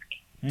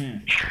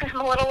mask. I'm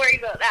a little worried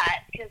about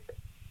that because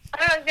I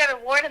don't know if you've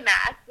ever worn a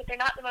mask, but they're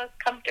not the most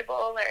comfortable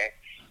or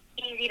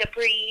easy to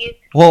breathe.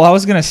 Well, I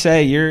was gonna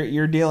say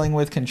you're dealing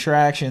with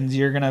contractions.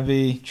 You're gonna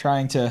be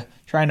trying to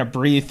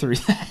breathe through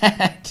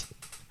that.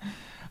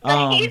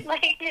 Like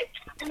it's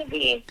gonna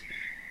be.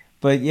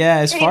 But yeah,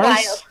 as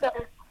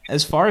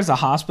far as the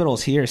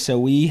hospitals here, so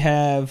we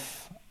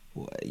have,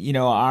 you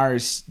know,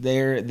 ours.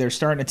 They're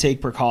starting to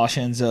take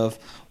precautions of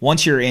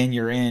once you're in.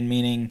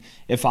 Meaning,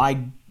 if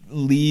I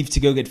leave to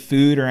go get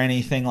food or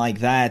anything like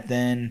that,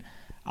 then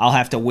I'll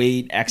have to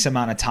wait X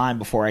amount of time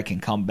before I can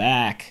come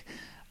back.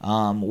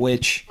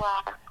 Which,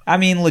 I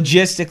mean,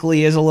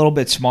 logistically is a little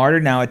bit smarter.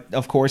 Now,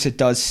 of course, it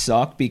does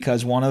suck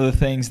because one of the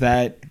things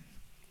that,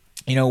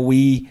 you know,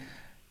 we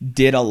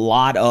did a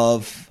lot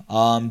of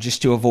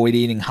just to avoid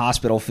eating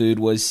hospital food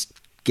was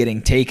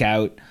getting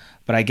takeout.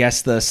 But I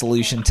guess the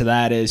solution to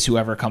that is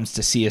whoever comes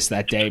to see us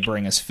that day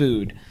bring us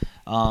food,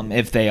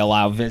 if they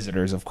allow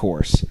visitors, of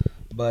course.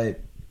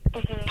 But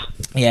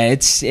yeah,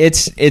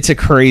 it's a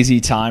crazy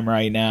time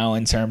right now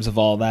in terms of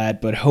all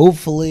that. But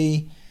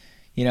hopefully,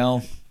 you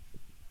know,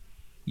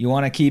 you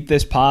want to keep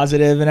this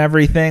positive and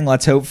everything.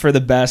 Let's hope for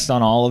the best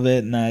on all of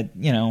it and that,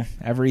 you know,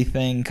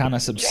 everything kind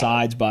of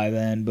subsides by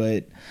then.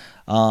 But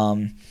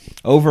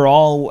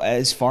overall,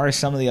 as far as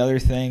some of the other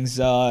things,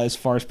 as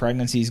far as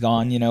pregnancy's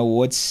gone, you know,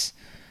 what's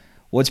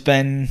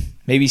been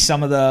maybe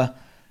some of the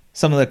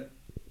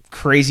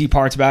crazy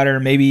parts about it, or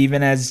maybe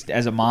even as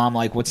a mom,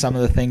 like what's some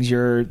of the things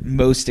you're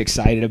most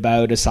excited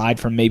about aside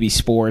from maybe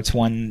sports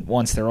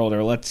once they're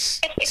older? Let's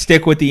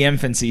stick with the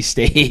infancy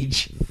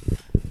stage.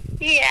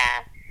 Yeah.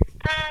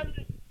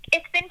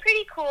 It's been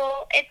pretty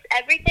cool. It's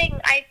everything.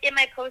 In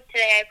my post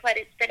today, I put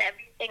it's been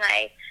everything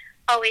I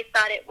always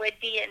thought it would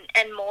be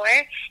and more.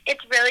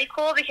 It's really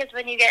cool because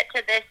when you get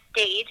to this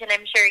stage, and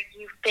I'm sure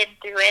you've been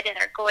through it and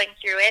are going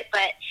through it,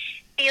 but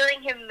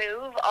feeling him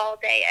move all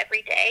day,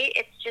 every day,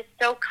 it's just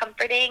so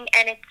comforting,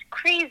 and it's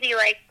crazy.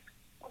 Like,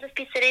 we'll just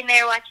be sitting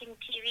there watching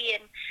TV,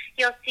 and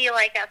you'll see,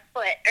 like, a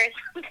foot or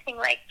something,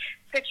 like,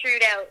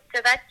 protrude out.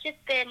 So that's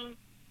just been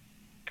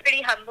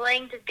pretty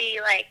humbling to be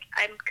like,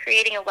 I'm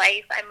creating a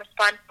life. I'm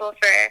responsible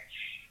for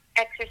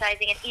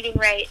exercising and eating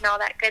right and all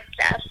that good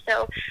stuff.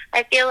 So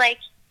I feel like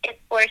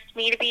it forced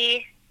me to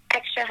be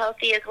extra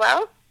healthy as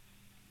well.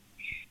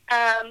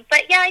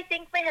 But yeah, I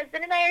think my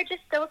husband and I are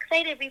just so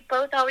excited. We've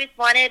both always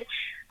wanted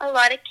a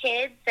lot of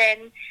kids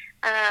and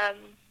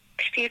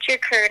future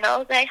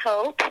colonels, I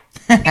hope.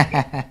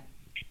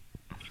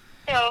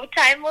 So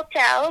time will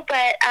tell,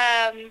 but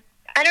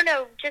I don't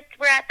know, just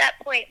we're at that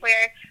point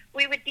where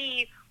we would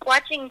be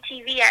watching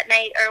TV at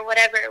night or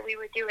whatever we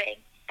were doing,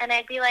 and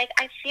I'd be like,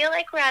 I feel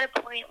like we're at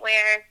a point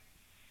where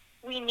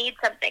we need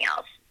something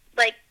else.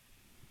 Like,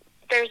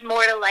 there's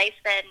more to life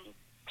than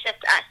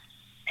just us.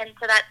 And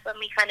so that's when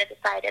we kind of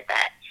decided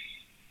that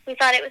we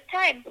thought it was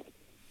time.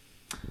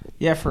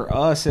 Yeah, for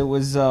us, it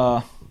was,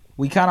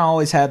 we kind of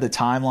always had the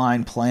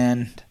timeline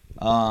planned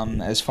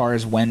as far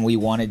as when we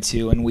wanted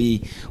to, and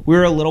we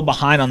were a little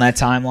behind on that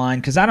timeline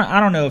because I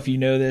don't know if you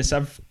know this.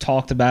 I've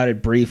talked about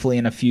it briefly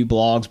in a few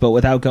blogs, but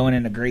without going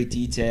into great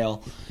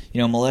detail,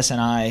 Melissa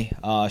and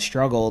I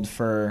struggled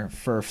for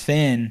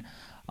Finn,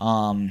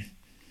 for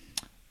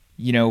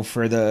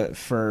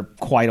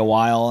quite a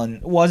while, and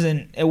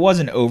it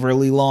wasn't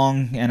overly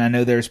long. And I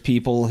know there's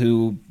people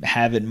who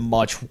have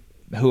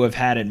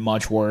had it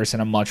much worse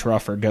and a much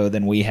rougher go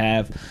than we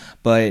have,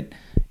 but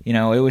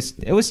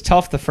it was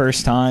tough the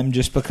first time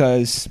just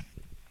because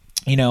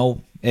it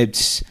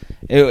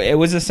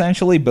was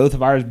essentially both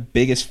of our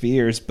biggest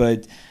fears,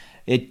 but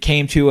it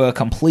came to a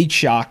complete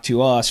shock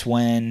to us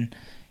when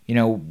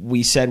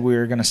we said we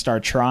were going to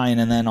start trying,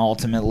 and then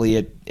ultimately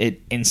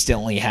it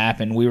instantly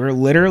happened. We were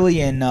literally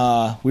in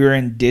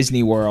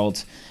Disney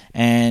World,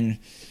 and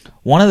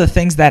one of the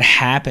things that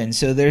happened,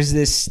 so there's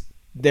this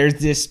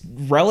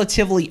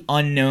relatively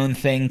unknown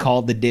thing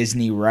called the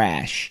Disney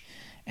rash,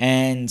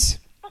 and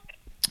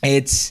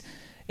it's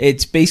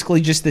basically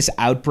just this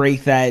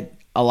outbreak that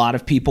a lot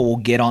of people will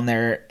get on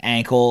their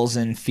ankles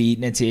and feet,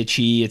 and it's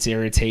itchy, it's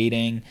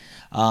irritating.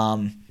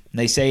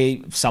 They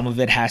say some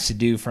of it has to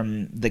do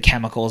from the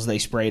chemicals they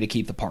spray to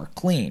keep the park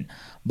clean.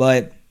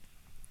 But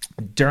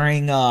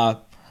during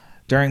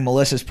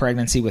Melissa's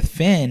pregnancy with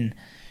Finn,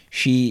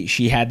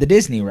 she had the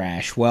Disney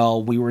rash.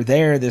 Well, we were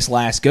there this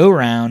last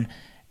go-round,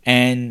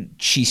 and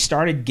she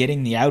started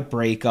getting the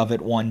outbreak of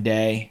it one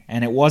day,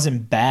 and it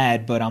wasn't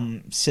bad, but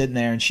I'm sitting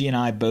there, and she and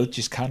I both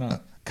just kind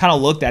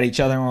of looked at each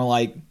other, and we're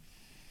like,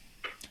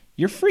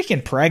 "You're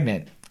freaking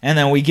pregnant." And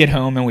then we get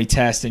home, and we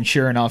test, and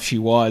sure enough, she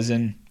was.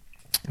 And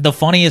the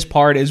funniest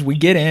part is we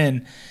get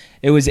in,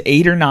 it was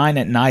 8 or 9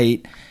 at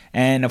night,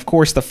 and of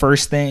course the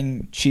first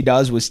thing she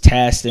does was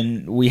test,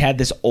 and we had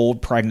this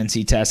old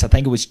pregnancy test. I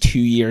think it was 2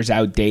 years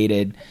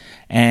outdated,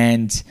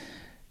 and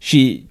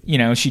she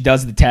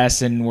does the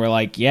test, and we're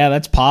like, yeah,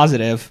 that's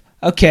positive.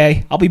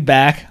 Okay, I'll be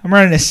back. I'm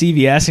running to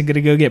CVS and going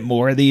to go get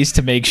more of these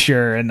to make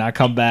sure, and I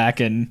come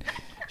back, and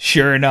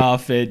sure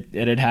enough, it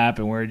had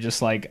happened. We're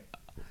just like,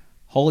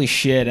 holy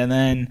shit. And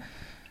then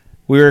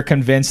we were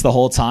convinced the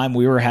whole time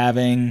we were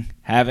having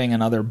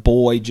another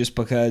boy just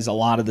because a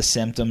lot of the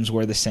symptoms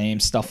were the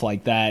same, stuff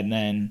like that. And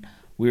then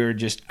we were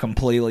just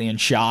completely in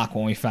shock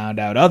when we found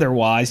out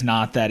otherwise.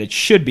 Not that it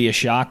should be a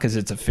shock because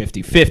it's a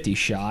 50-50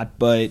 shot,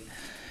 but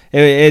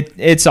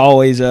it's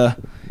always a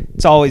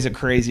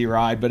crazy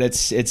ride. But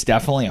it's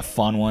definitely a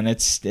fun one.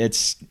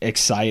 It's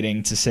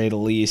exciting to say the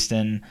least,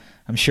 and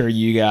I'm sure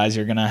you guys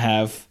are gonna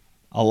have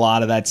a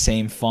lot of that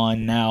same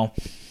fun now.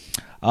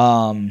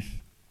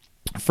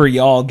 For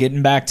y'all,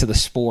 getting back to the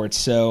sports,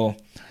 so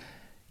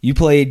you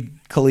played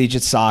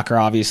collegiate soccer,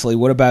 obviously.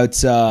 What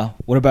about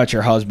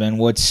your husband?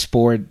 What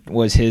sport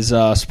was his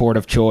sport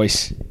of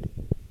choice?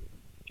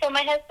 So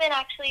my husband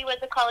actually was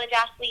a college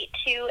athlete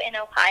too in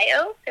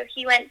Ohio. So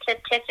he went to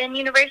Tiffin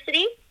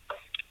University,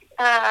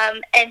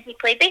 and he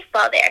played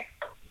baseball there.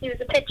 He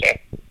was a pitcher.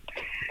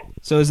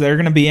 So is there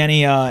going to be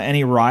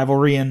any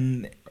rivalry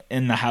in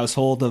the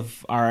household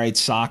of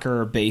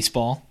soccer or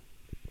baseball?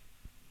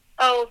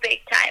 Oh, big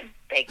time.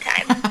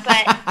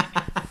 But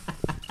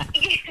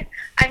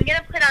I'm going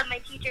to put on my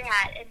teacher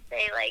hat and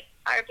say, like,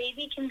 our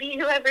baby can be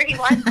whoever he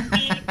wants to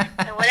be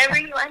and whatever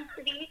he wants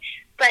to be.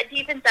 But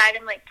deep inside,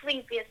 I'm like,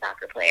 please be a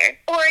soccer player.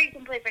 Or you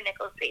can play for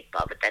Nichols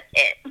Baseball, but that's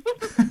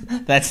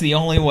it. That's the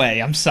only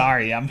way. I'm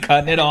sorry. I'm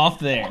cutting it off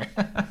there.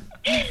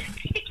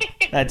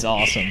 That's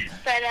awesome.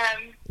 But,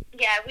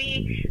 yeah,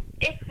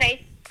 it's nice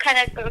kind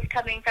of both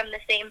coming from the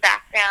same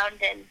background.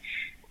 And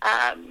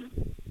I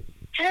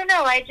don't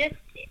know,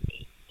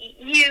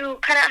 you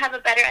kind of have a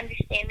better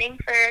understanding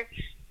for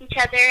each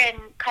other and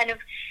kind of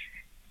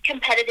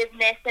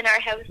competitiveness in our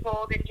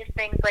household and just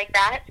things like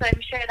that. So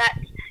I'm sure that's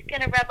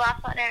going to rub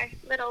off on our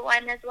little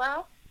one as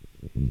well.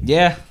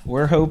 Yeah,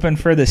 we're hoping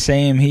for the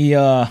same.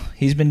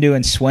 He's been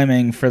doing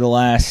swimming for the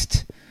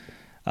last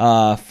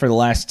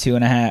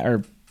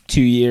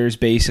 2 years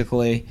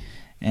basically,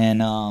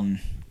 and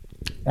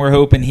we're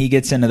hoping he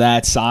gets into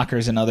that.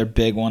 Soccer's another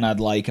big one I'd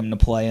like him to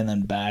play, and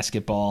then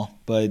basketball.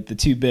 But the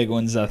two big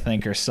ones I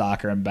think are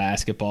soccer and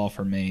basketball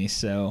for me.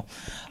 So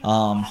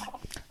I'm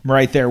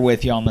right there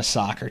with you on the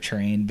soccer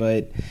train.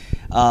 But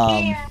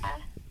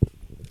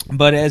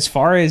but as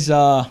far as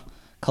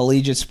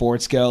collegiate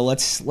sports go,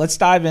 let's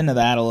dive into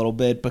that a little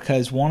bit,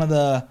 because one of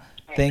the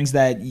things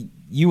that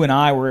you and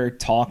I were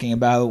talking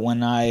about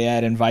when I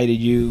had invited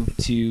you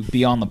to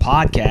be on the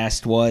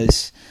podcast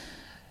was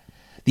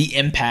the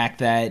impact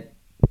that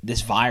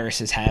this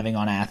virus is having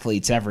on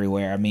athletes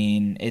everywhere. I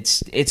mean,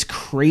 it's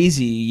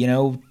crazy.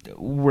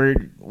 We're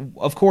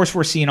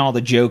seeing all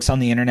the jokes on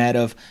the internet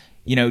of,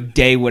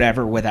 day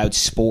whatever without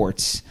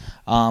sports.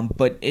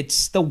 But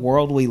it's the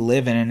world we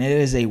live in, and it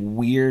is a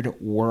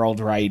weird world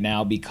right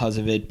now because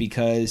of it.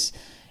 Because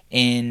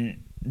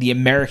in the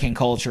American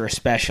culture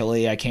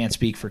especially, I can't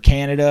speak for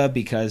Canada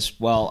because,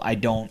 well, I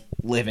don't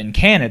live in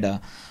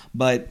Canada.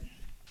 But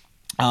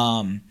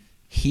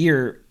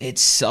here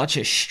it's such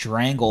a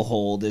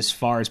stranglehold as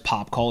far as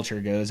pop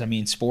culture goes. I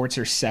mean, sports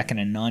are second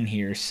to none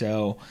here,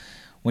 so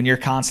when you're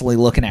constantly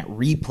looking at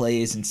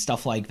replays and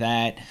stuff like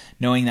that,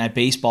 knowing that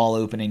baseball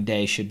opening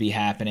day should be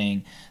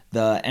happening,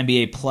 the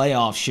NBA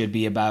playoffs should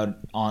be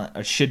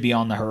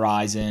on the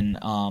horizon,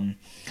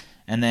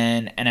 and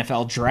then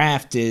NFL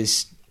draft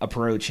is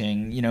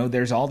approaching. You know,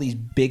 there's all these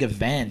big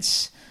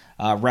events.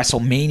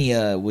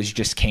 WrestleMania was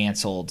just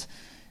canceled.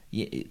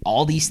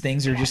 All these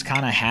things are just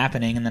kind of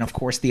happening, and then of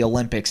course the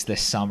Olympics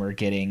this summer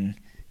getting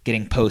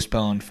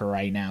postponed for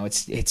right now.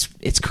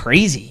 It's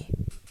crazy.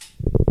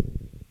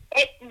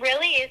 It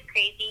really is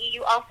crazy.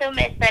 You also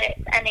missed that it's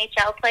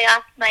NHL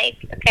playoffs, Mike.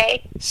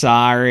 Okay.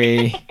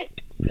 Sorry.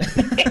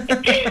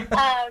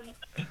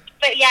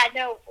 But yeah,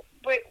 no,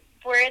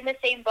 we're in the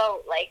same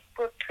boat. Like,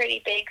 we're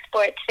pretty big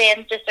sports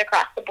fans just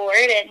across the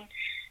board, and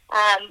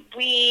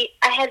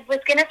was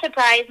gonna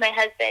surprise my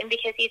husband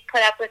because he's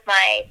put up with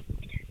my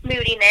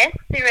moodiness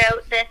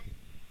throughout this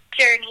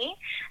journey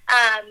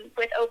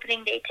with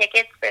opening day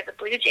tickets for the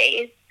Blue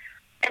Jays,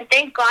 and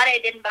thank God I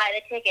didn't buy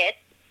the tickets,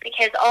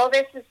 because all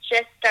this was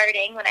just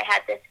starting when I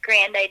had this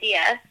grand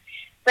idea.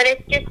 But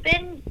it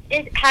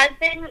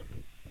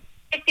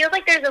feels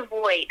like there's a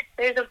void.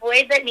 There's a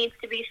void that needs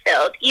to be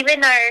filled.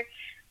 Even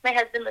my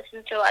husband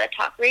listens to a lot of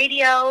talk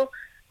radio.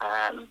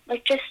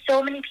 Just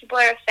so many people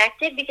are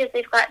affected because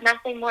they've got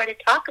nothing more to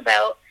talk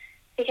about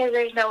because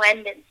there's no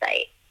end in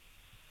sight.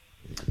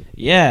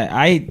 Yeah,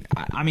 I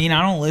mean,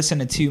 I don't listen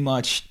to too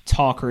much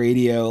talk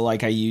radio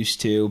like I used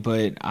to,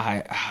 but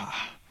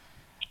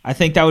I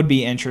think that would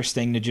be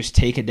interesting to just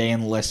take a day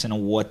and listen to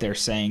what they're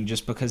saying,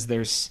 just because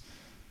there's,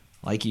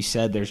 like you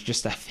said, there's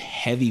just a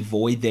heavy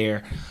void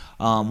there.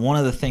 One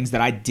of the things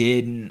that I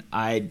did, and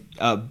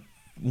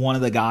one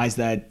of the guys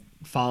that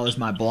follows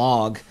my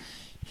blog,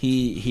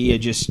 he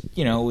had just,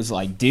 was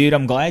like, dude,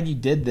 I'm glad you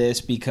did this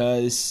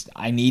because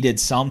I needed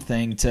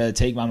something to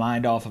take my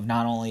mind off of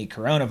not only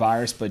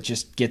coronavirus, but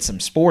just get some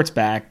sports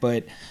back.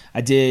 But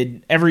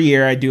every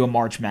year I do a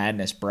March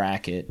Madness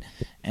bracket,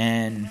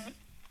 and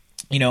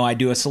I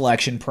do a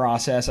selection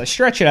process. I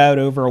stretch it out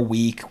over a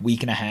week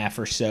and a half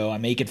or so. I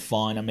make it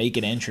fun. I make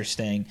it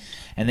interesting.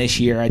 And this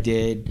year I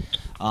did,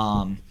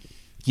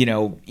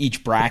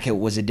 each bracket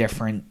was a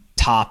different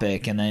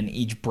topic, and then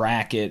each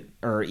bracket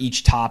or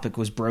each topic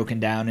was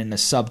broken down into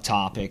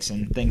subtopics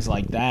and things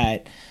like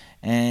that.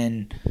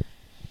 And,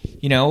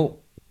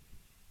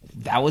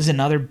 that was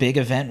another big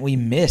event we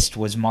missed,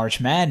 was March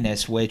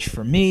Madness, which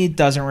for me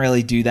doesn't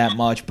really do that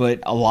much, but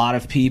a lot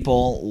of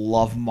people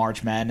love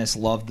March Madness,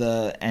 love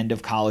the end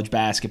of college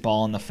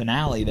basketball and the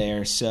finale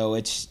there. So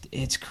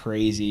it's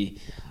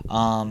crazy.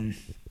 And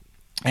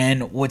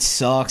what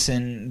sucks,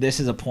 and this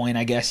is a point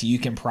I guess you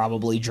can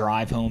probably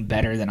drive home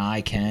better than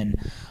I can,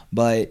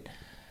 but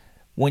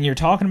when you're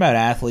talking about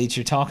athletes,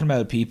 you're talking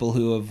about people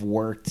who have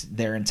worked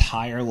their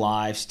entire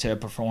lives to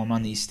perform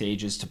on these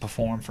stages, to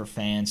perform for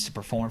fans, to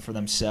perform for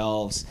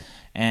themselves,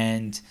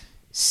 and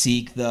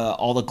seek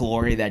all the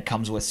glory that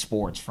comes with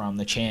sports, from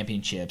the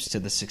championships to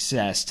the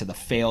success to the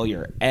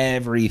failure,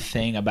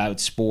 everything about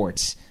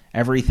sports,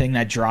 everything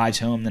that drives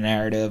home the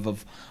narrative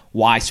of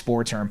why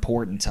sports are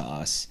important to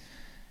us.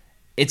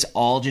 It's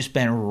all just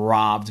been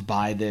robbed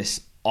by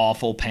this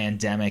awful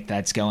pandemic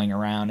that's going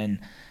around, and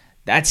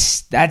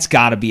that's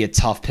got to be a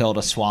tough pill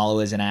to swallow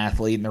as an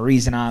athlete. And the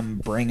reason I'm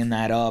bringing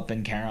that up,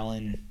 and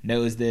Carolyn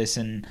knows this,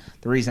 and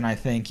the reason I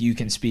think you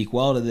can speak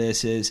well to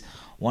this, is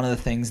one of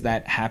the things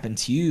that happened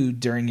to you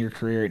during your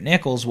career at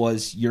Nichols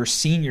was your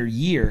senior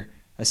year,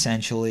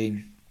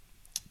 essentially,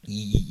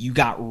 you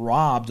got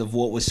robbed of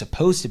what was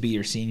supposed to be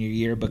your senior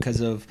year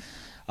because of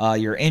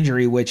your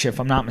injury, which, if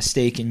I'm not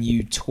mistaken,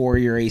 you tore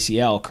your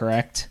ACL,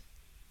 correct?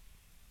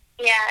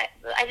 Yeah,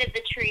 I did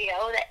the trio,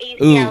 the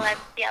ACL,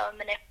 MCL, and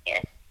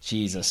meniscus.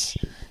 Jesus.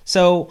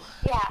 So,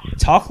 yeah.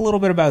 Talk a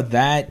little bit about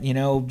that,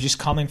 just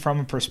coming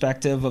from a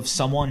perspective of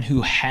someone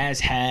who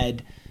has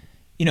had,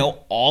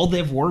 all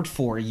they've worked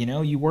for.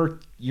 You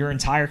worked your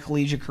entire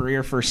collegiate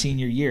career for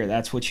senior year.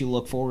 That's what you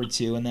look forward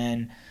to. And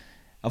then,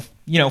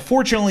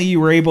 fortunately you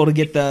were able to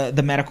get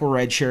the medical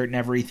red shirt and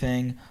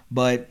everything.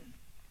 But,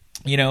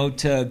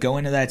 to go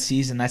into that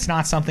season, that's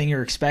not something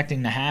you're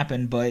expecting to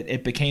happen, but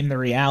it became the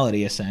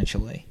reality,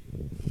 essentially.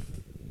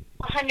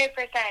 100%.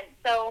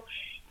 So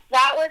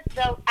that was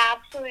the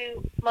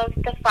absolute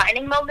most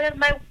defining moment of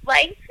my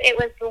life. It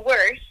was the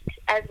worst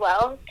as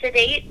well to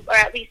date, or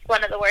at least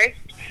one of the worst.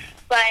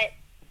 But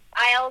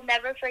I'll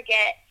never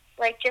forget,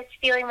 just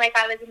feeling like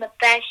I was in the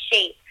best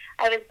shape.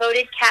 I was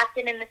voted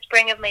captain in the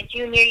spring of my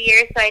junior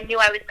year, so I knew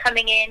I was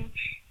coming in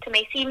to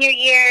my senior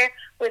year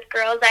with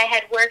girls I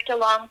had worked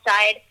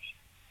alongside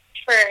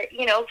for,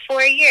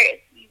 4 years.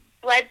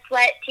 Blood,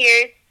 sweat,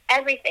 tears,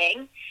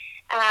 everything.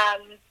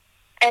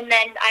 And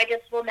then I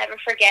just will never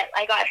forget,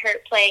 I got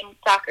hurt playing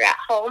soccer at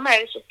home.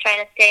 I was just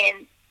trying to stay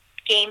in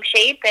game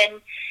shape.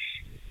 And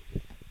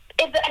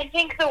I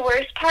think the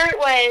worst part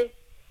was,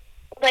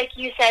 like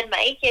you said,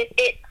 Mike,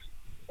 it's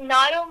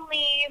not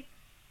only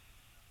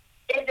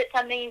is it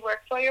something you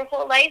work for your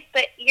whole life,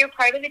 but you're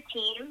part of a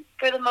team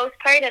for the most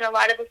part, and a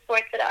lot of the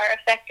sports that are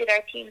affected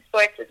are team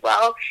sports as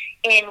well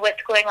in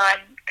what's going on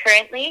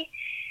currently.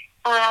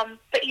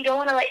 But you don't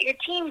want to let your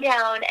team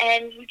down,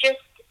 and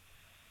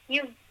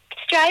you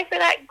strive for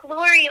that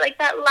glory, like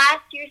that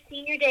last year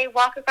senior day,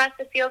 walk across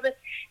the field with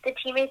the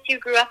teammates you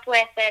grew up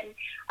with, and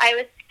I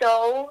was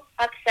so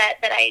upset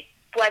that I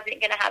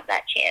wasn't going to have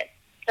that chance.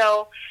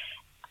 So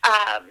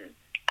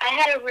I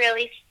had a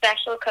really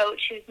special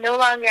coach who's no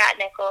longer at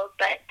Nichols,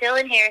 but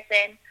Dylan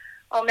Harrison.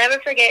 I'll never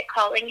forget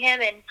calling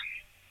him and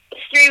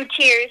through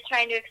tears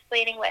trying to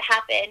explaining what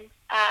happened.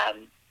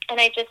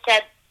 And I just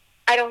said,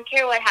 I don't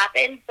care what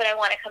happens, but I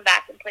want to come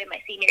back and play my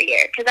senior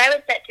year. Because I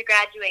was set to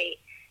graduate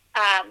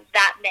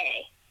that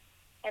May.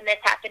 And this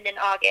happened in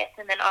August.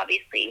 And then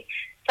obviously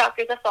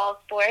soccer's a fall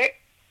sport.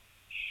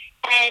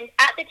 And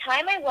at the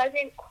time I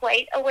wasn't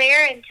quite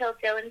aware until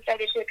Dylan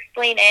started to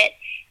explain it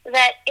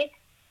that it's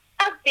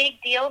a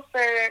big deal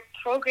for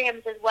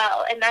programs as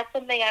well. And that's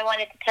something I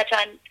wanted to touch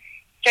on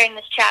during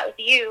this chat with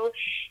you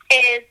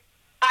is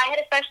I had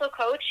a special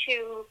coach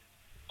who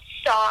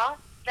saw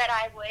that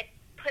I would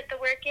put the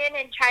work in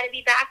and try to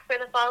be back for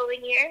the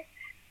following year.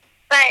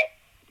 But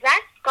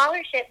that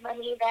scholarship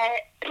money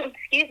that,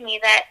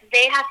 that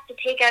they have to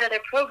take out of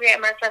their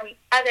program or from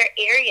other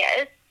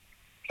areas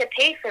to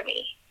pay for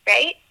me,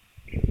 right?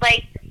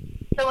 Like,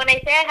 so when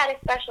I say I had a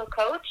special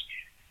coach,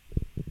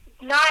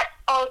 not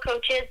all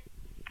coaches,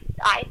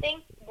 I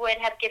think, would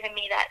have given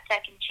me that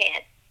second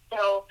chance.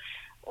 So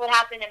what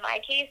happened in my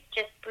case,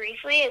 just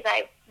briefly, is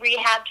I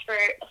rehabbed for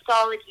a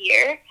solid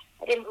year.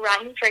 I didn't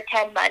run for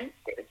 10 months.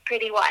 It was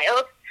pretty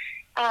wild.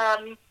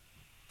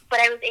 But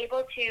I was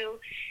able to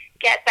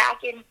get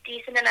back in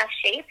decent enough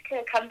shape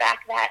to come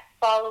back that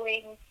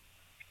following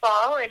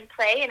fall and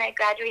play, and I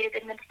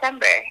graduated in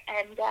December.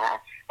 And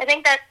I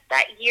think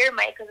that year,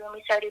 Mike, was when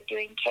we started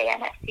doing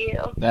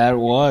KNSU.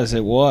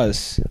 It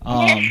was.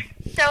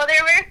 So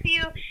there were a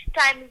few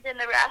times in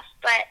the rough,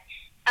 but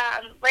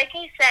like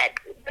I said,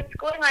 what's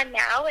going on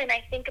now, and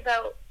I think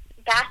about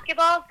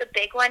basketball is the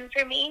big one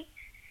for me,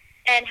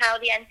 and how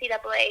the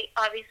NCAA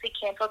obviously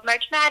canceled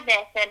March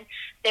Madness and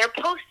their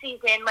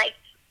postseason. Like,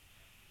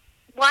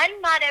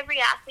 one, not every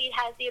athlete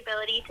has the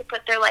ability to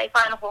put their life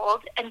on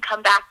hold and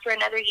come back for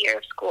another year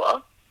of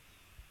school.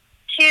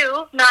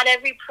 Two, not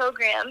every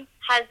program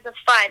has the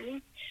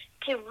funds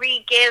to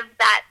re-give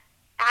that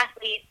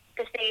athlete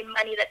the same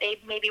money that they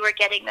maybe were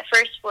getting the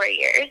first 4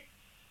 years.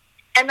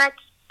 And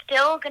that's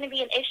still going to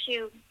be an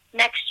issue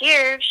next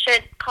year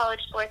should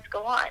college sports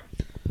go on.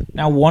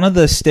 Now, one of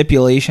the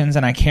stipulations,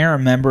 and I can't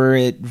remember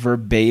it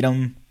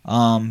verbatim,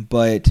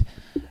 but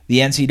the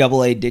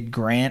NCAA did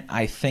grant,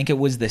 I think it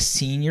was the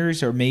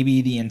seniors or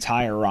maybe the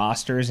entire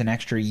rosters, an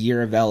extra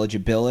year of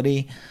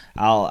eligibility.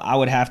 I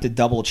would have to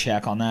double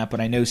check on that,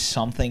 but I know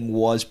something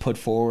was put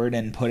forward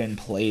and put in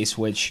place,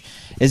 which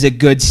is a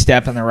good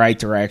step in the right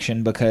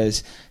direction,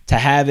 because to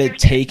have it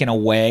taken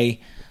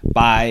away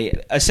by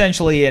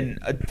essentially,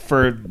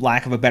 for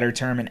lack of a better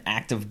term, an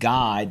act of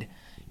God,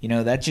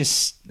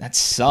 that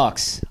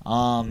sucks.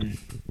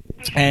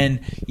 And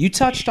you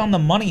touched on the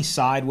money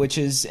side, which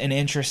is an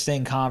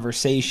interesting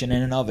conversation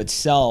in and of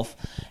itself,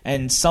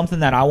 and something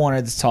that I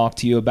wanted to talk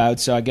to you about.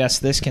 So I guess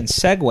this can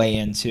segue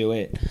into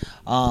it.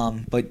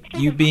 But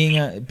you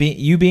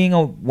being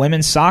a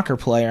women's soccer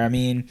player, I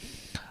mean,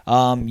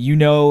 you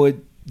know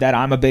that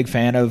I'm a big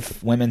fan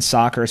of women's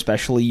soccer,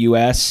 especially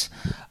U.S.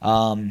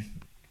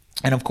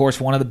 And of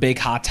course, one of the big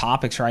hot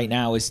topics right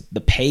now is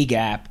the pay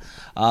gap.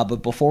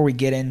 But before we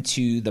get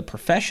into the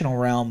professional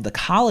realm, the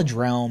college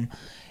realm,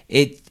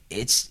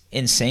 it's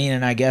insane,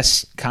 and I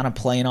guess kind of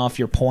playing off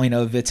your point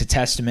of it's a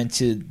testament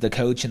to the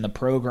coach and the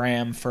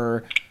program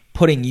for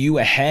putting you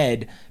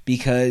ahead,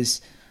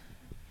 because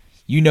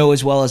you know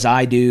as well as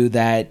I do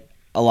that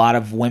a lot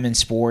of women's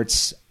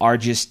sports are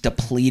just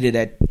depleted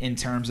in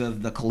terms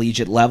of the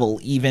collegiate level,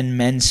 even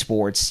men's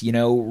sports.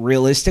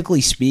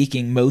 Realistically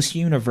speaking, most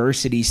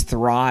universities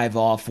thrive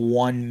off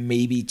one,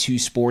 maybe two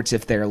sports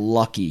if they're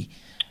lucky.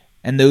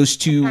 And those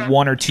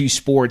one or two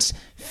sports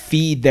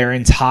feed their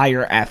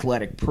entire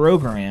athletic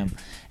program.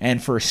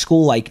 And for a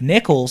school like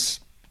Nichols,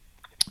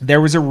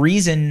 there was a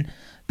reason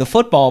the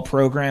football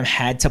program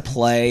had to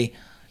play,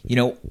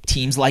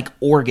 teams like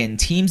Oregon,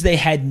 teams they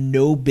had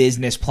no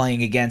business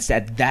playing against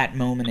at that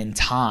moment in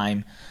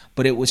time,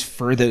 but it was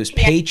for those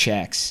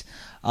paychecks.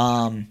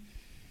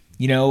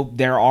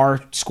 There are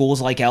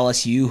schools like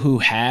LSU who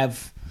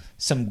have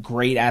some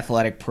great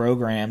athletic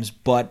programs,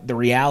 but the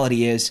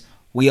reality is,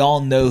 we all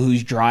know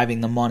who's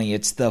driving the money.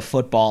 It's the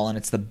football and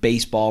it's the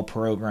baseball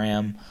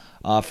program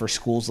for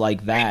schools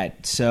like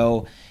that.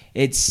 So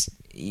it's,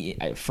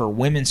 for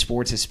women's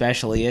sports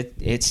especially,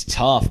 it's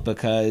tough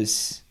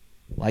because,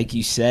 like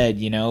you said,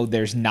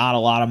 there's not a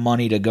lot of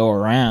money to go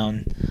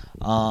around.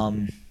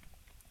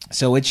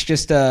 So it's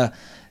just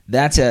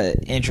that's an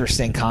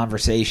interesting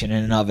conversation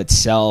in and of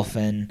itself.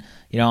 And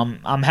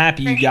I'm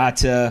happy you got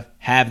to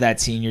have that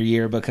senior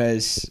year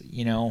because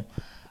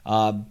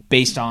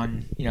based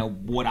on,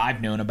 what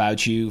I've known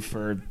about you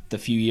for the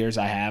few years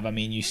I have. I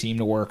mean, you seem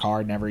to work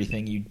hard in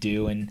everything you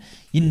do, and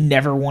you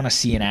never want to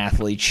see an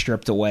athlete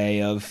stripped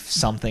away of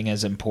something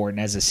as important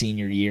as a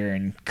senior year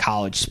in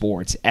college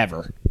sports,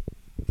 ever.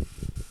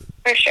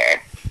 For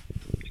sure.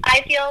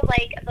 I feel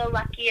like the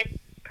luckiest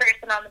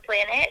person on the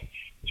planet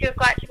to have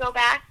got to go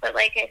back, but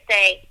like I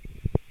say,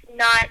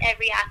 not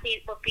every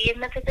athlete will be in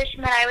the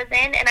position that I was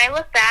in, and I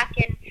look back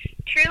and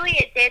truly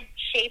it did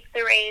shape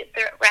the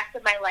rest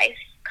of my life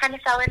kind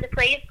of fell into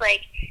place.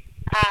 Like,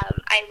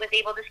 I was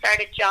able to start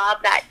a job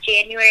that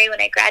January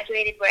when I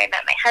graduated where I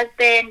met my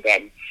husband,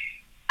 and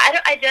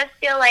I just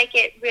feel like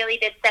it really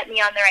did set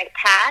me on the right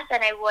path,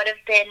 and I would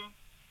have been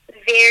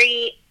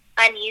very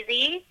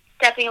uneasy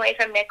stepping away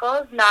from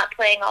Nichols, not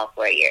playing all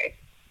 4 years.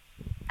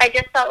 I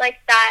just felt like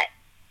that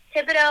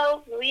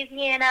Thibodaux,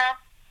 Louisiana,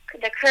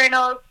 the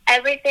Colonels,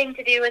 everything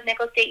to do with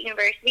Nichols State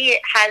University,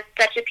 it has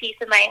such a piece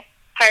of my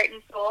heart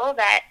and soul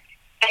that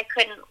I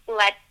couldn't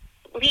let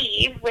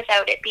leave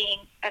without it being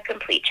a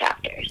complete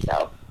chapter.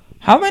 So,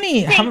 how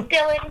many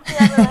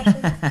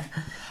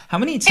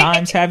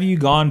times have you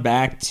gone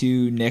back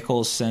to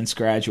Nichols since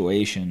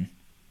graduation?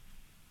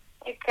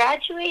 I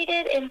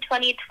graduated in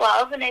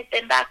 2012, and I've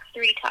been back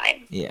 3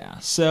 times. Yeah.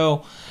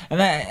 So,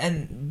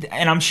 and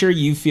I'm sure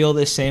you feel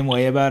the same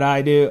way about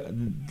I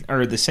do,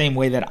 or the same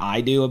way that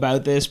I do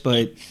about this.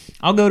 But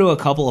I'll go to a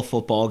couple of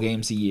football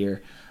games a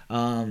year.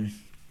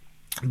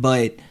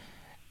 But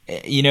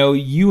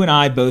you and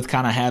I both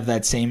kind of have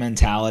that same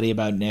mentality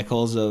about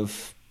Nichols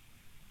of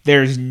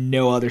there's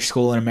no other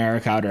school in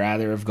America I'd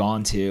rather have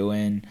gone to.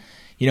 And,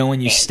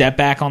 when you step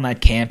back on that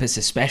campus,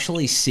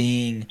 especially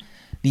seeing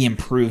the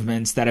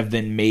improvements that have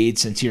been made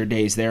since your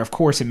days there, of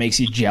course it makes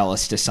you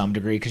jealous to some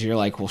degree because you're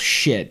like, well,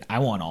 shit, I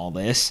want all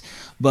this.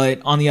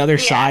 But on the other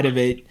side of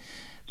it,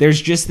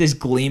 there's just this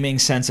gleaming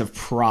sense of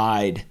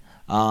pride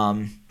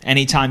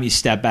anytime you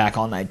step back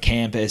on that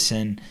campus.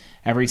 And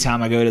every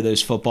time I go to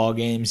those football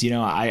games,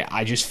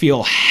 I just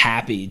feel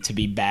happy to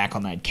be back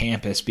on that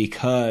campus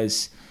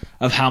because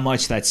of how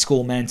much that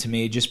school meant to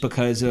me, just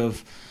because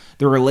of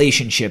the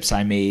relationships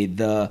I made,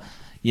 the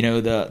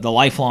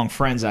lifelong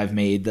friends I've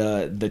made,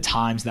 the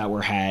times that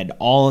were had,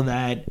 all of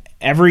that,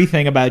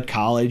 everything about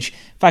college.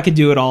 If I could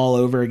do it all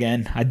over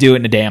again, I'd do it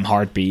in a damn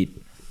heartbeat.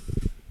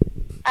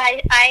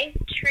 I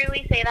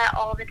truly say that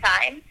all the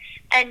time,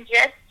 and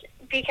just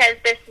because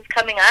this is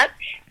coming up,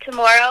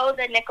 tomorrow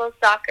the Nichols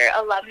Soccer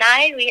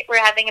alumni,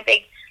 we're having a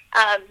big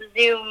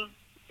Zoom,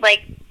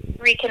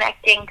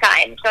 reconnecting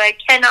time, so I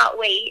cannot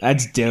wait.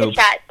 That's dope. To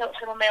chat to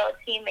some of my old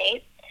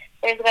teammates.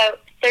 There's about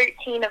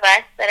 13 of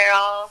us that are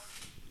all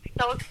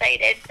so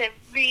excited to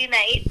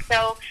reunite,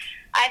 so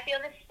I feel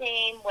the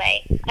same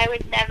way. I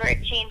would never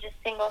change a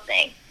single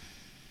thing,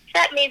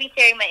 except maybe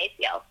tearing my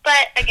ACL,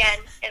 but again,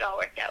 it all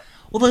worked out.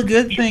 Well, the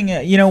good thing,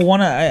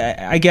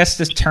 I guess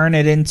to turn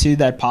it into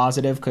that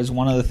positive, because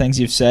one of the things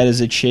you've said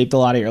is it shaped a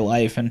lot of your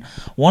life, and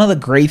one of the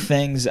great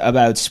things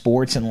about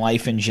sports and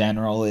life in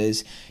general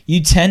is you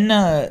tend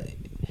to,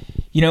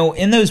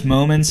 in those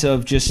moments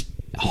of just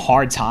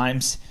hard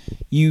times,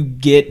 you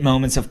get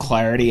moments of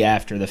clarity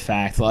after the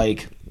fact.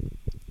 Like,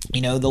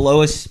 the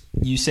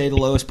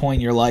lowest point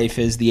in your life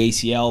is the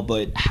ACL,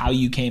 but how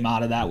you came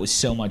out of that was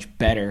so much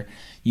better.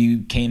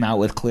 You came out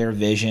with clear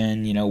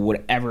vision,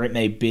 whatever it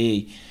may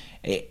be.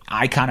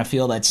 I kind of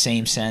feel that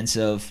same sense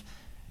of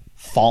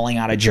falling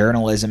out of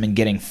journalism and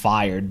getting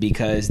fired,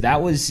 because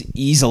that was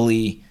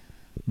easily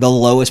the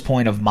lowest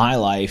point of my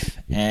life,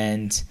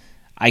 and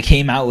I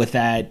came out of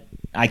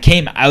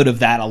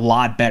that a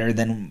lot better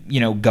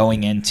than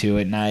going into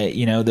it.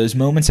 And those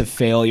moments of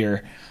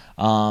failure,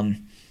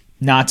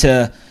 not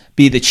to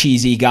be the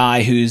cheesy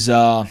guy who's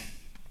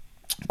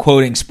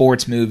quoting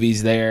sports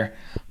movies there,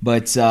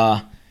 but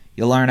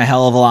you learn a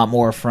hell of a lot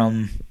more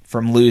from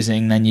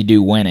losing than you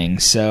do winning.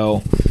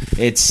 So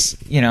it's,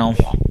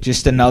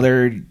 just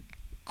another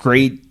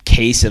great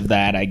case of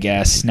that, I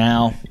guess.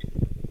 Now,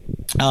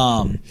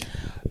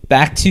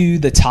 back to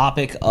the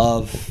topic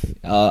of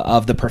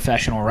the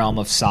professional realm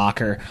of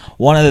soccer.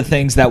 One of the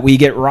things that we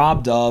get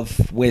robbed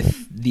of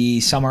with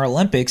the Summer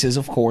Olympics is,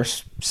 of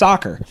course,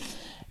 soccer.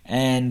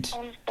 And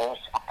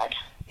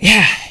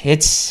yeah,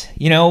 it's,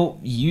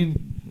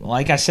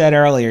 like I said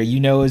earlier,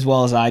 as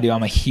well as I do,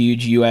 I'm a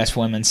huge U.S.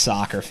 women's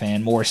soccer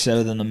fan, more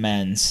so than the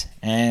men's.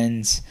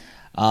 And,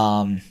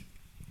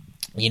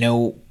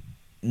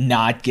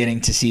 not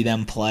getting to see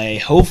them play.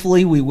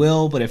 Hopefully we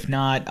will, but if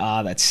not,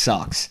 that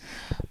sucks.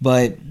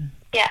 But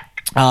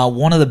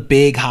one of the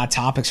big hot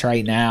topics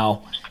right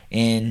now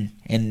in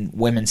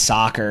women's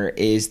soccer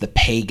is the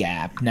pay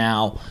gap.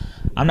 Now,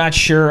 I'm not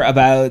sure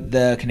about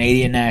the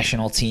Canadian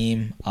national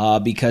team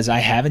because I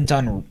haven't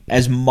done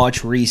as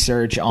much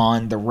research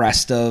on the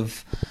rest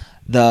of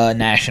the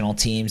national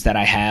teams that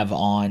I have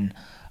on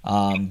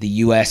the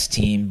U.S.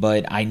 team.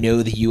 But I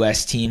know the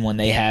U.S. team, when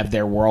they have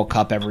their World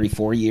Cup every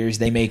 4 years,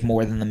 they make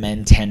more than the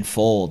men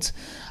tenfold.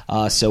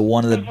 So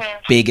one of the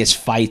biggest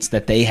fights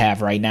that they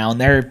have right now,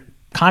 and they're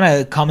kind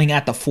of coming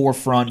at the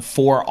forefront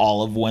for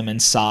all of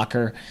women's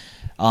soccer,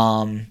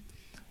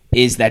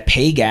 is that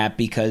pay gap,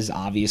 because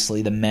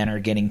obviously the men are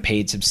getting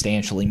paid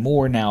substantially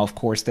more. Now, of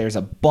course, there's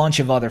a bunch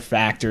of other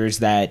factors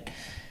that,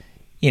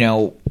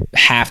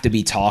 have to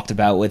be talked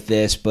about with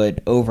this,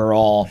 but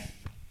overall,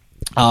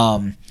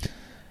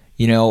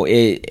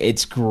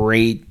 it's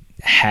great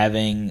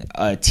having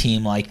a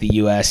team like the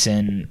U.S.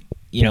 in,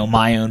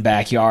 my own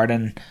backyard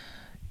and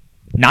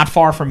not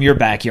far from your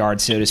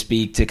backyard, so to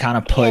speak, to kind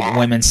of put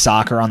women's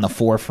soccer on the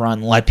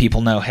forefront and let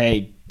people know,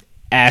 hey,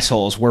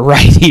 assholes, we're right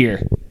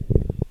here.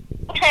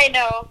 I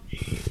know.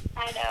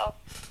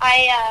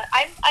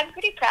 I'm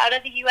pretty proud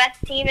of the U.S.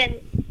 team, and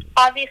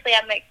obviously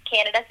I'm a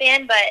Canada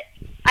fan, but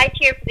I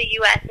cheer for the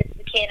U.S.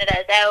 if Canada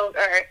is out,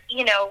 or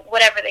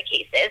whatever the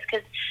case is,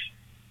 because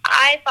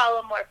I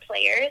follow more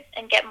players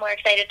and get more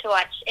excited to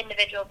watch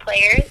individual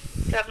players.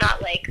 So I'm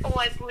not like, oh,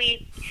 I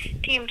believe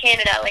Team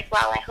Canada. Like,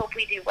 wow, I hope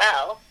we do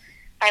well.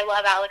 I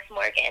love Alex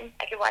Morgan.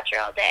 I could watch her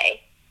all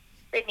day.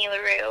 Sydney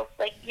Leroux,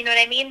 like, you know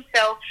what I mean?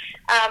 So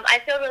I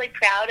feel really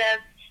proud of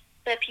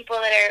the people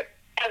that are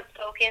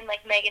outspoken,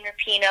 like Megan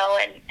Rapinoe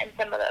and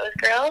some of those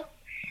girls.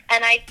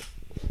 And I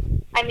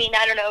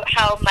don't know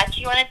how much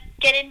you want to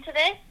get into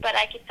this, but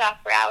I could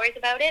talk for hours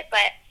about it.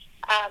 But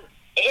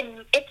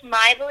it's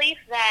my belief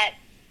that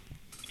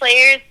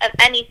players of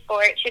any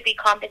sport should be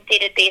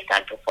compensated based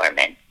on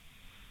performance.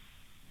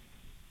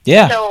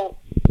 Yeah. So,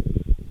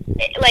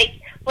 like,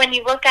 when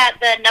you look at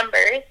the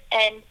numbers,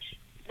 and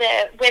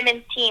the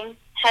women's team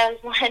has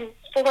won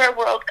 4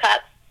 World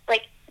Cups,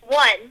 like,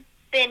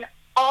 been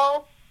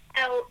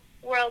all-out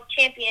world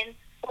champions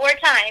 4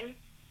 times,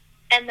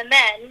 and the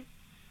men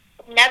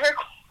never,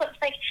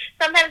 like,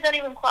 sometimes don't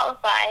even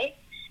qualify.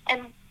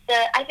 And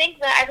I think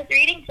that I was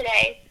reading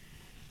today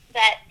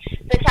that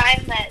the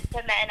time that the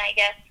men, I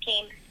guess,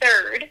 came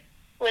third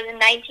was in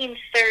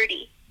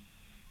 1930.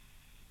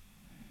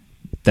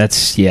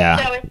 That's, yeah.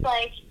 So it's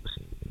like,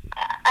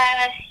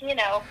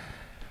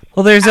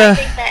 Well, I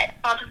think that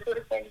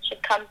competition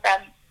should come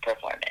from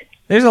performance.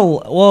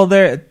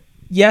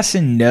 Yes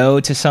and no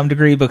to some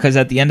degree, because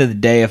at the end of the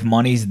day, if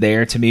money's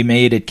there to be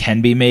made, it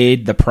can be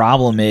made. The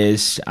problem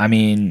is, I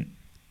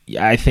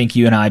think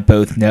you and I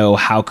both know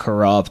how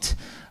corrupt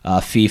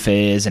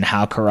FIFA is and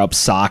how corrupt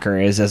soccer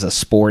is as a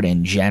sport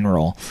in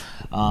general.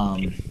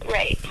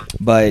 Right.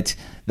 But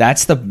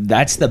that's the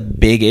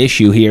big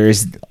issue here,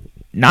 is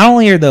not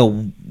only are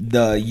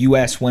the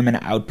U.S. women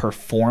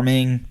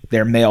outperforming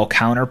their male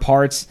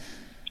counterparts,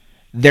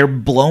 they're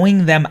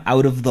blowing them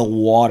out of the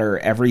water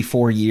every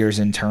 4 years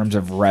in terms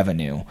of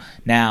revenue.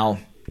 Now,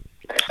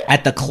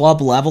 at the club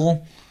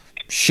level,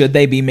 should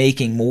they be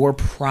making more?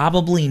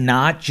 Probably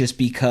not, just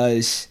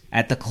because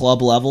at the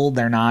club level,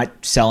 they're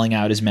not selling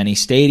out as many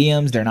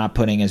stadiums, they're not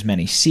putting as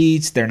many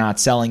seats, they're not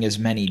selling as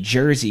many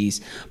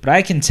jerseys. But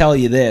I can tell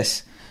you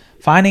this,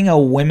 finding a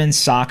women's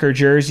soccer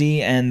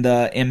jersey and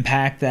the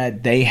impact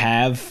that they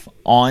have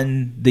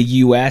on the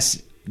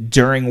U.S.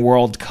 during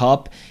World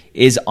Cup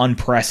is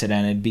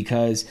unprecedented,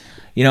 because,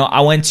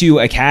 I went to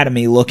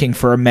Academy looking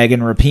for a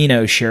Megan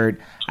Rapinoe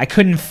shirt. I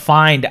couldn't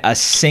find a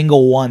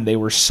single one. They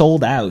were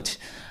sold out.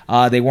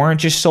 They weren't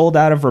just sold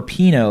out of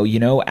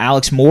Rapinoe.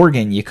 Alex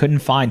Morgan, you couldn't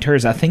find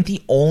hers. I think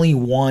the only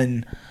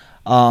one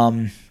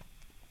I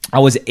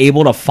was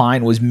able to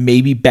find was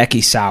maybe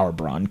Becky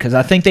Sauerbrunn, because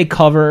I think they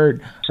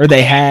covered, or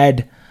they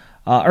had,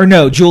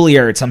 Julie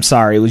Ertz. I'm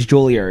sorry, it was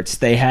Julie Ertz.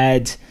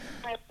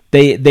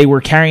 They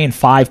were carrying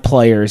 5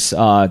 players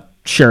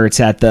shirts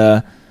at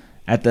the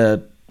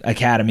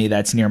academy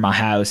that's near my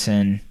house,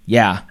 and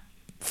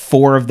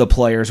 4 of the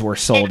players were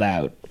sold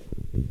out.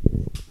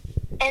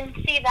 And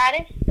see, that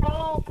is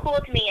so cool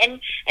to me. And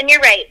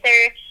you're right.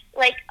 They're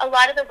like, a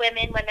lot of the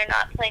women, when they're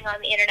not playing on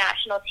the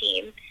international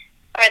team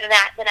or the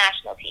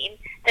national team,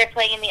 they're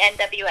playing in the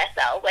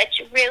NWSL,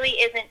 which really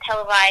isn't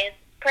televised,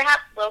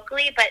 perhaps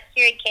locally, but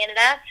here in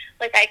Canada,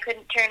 like, I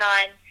couldn't turn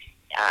on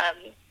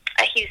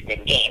a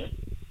Houston game,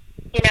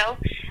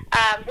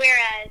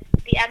 whereas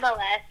the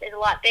MLS is a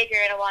lot bigger,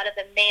 and a lot of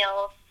the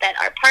males that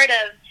are part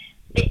of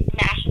the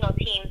national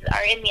teams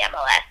are in the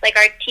MLS. Like,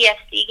 our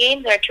TFC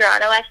games, our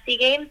Toronto FC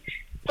games,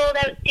 sold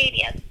out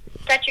stadiums.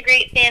 Such a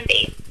great fan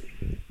base.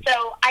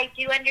 So I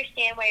do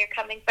understand where you're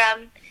coming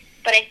from,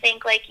 but I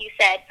think, like you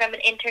said, from an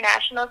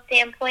international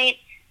standpoint,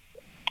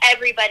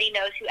 everybody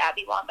knows who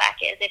Abby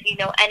Wambach is if you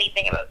know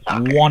anything about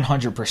soccer.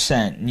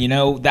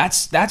 100%.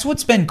 That's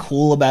what's been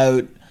cool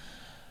about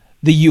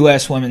the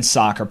U.S. women's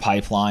soccer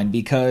pipeline,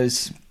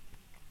 because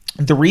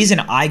the reason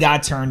I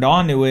got turned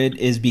on to it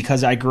is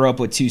because I grew up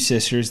with 2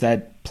 sisters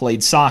that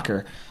played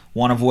soccer,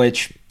 one of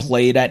which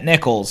played at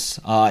Nichols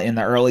in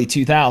the early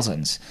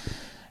 2000s.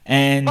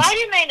 And why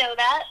didn't I know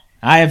that?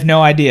 I have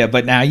no idea,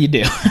 but now you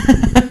do.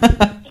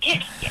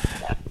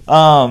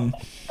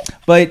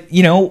 But,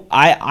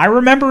 I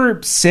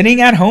remember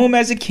sitting at home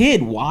as a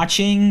kid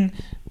watching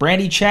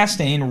Brandi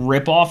Chastain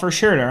rip off her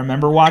shirt. I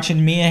remember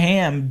watching Mia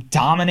Hamm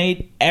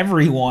dominate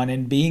everyone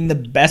and being the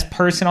best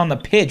person on the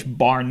pitch,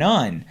 bar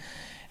none.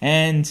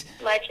 And,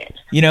 legend.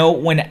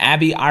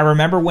 I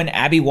remember when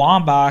Abby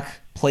Wambach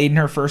played in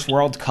her first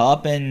World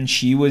Cup, and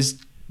she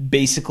was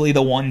basically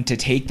the one to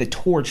take the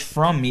torch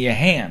from Mia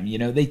Hamm. You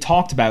know, they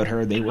talked about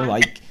her. They were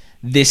like,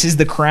 this is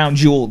the crown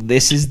jewel.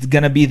 This is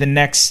going to be the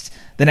next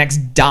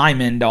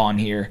diamond on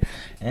here.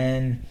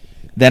 And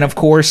then, of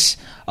course,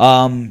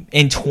 in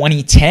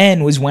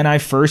 2010 was when I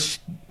first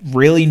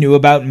really knew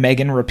about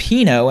Megan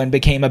Rapinoe and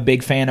became a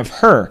big fan of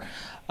her.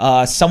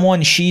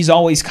 Someone she's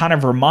always kind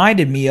of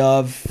reminded me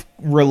of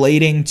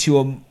relating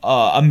to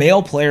a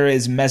male player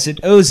is Mesut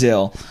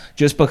Ozil,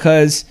 just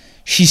because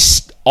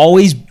she's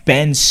always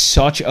been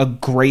such a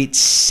great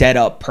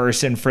setup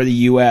person for the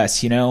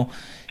U.S., you know.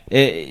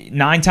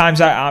 9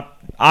 times,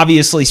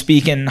 obviously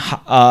speaking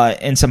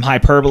in some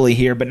hyperbole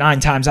here, but 9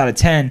 times out of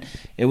 10,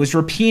 it was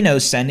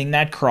Rapinoe sending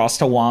that cross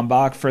to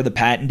Wambach for the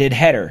patented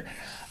header.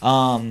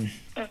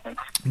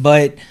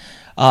 But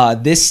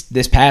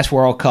this past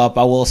World Cup,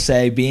 I will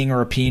say, being a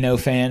Rapinoe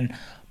fan,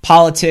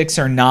 politics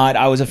or not,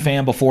 I was a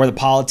fan before the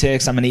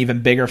politics. I'm an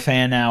even bigger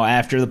fan now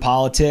after the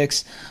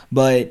politics.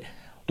 But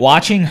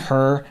watching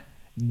her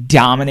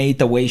dominate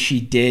the way she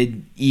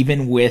did,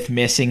 even with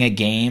missing a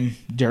game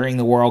during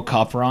the World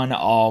Cup run,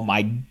 oh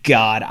my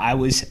God, I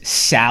was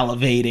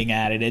salivating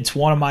at it. It's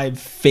one of my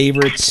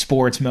favorite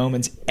sports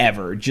moments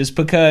ever, just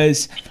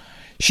because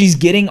she's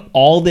getting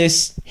all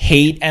this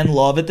hate and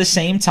love at the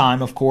same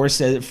time. Of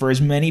course, for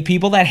as many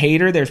people that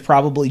hate her, there's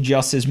probably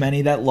just as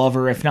many that love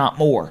her, if not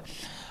more.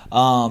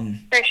 For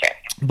sure.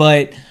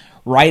 But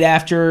right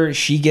after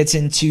she gets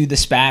into the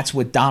spats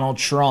with Donald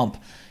Trump,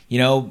 you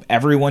know,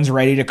 everyone's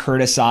ready to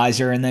criticize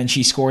her, and then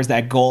she scores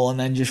that goal and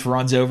then just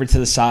runs over to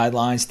the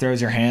sidelines,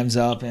 throws her hands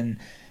up, and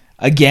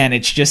again,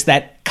 it's just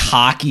that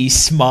cocky,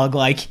 smug,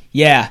 like,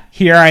 yeah,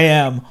 here I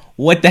am.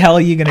 What the hell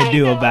are you going to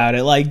do about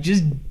it? Like,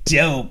 just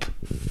dope.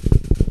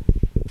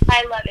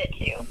 I love it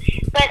too.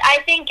 But I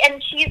think,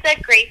 and she's a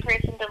great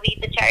person to lead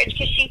the charge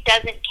because she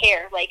doesn't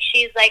care. Like,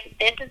 she's like,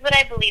 this is what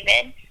I believe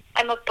in.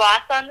 I'm a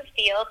boss on the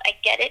field. I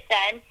get it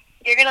done.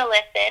 You're going to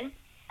listen.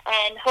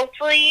 And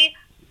hopefully,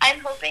 I'm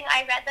hoping,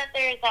 I read that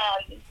there's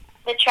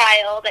the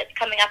trial that's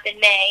coming up in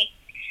May.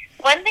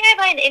 One thing I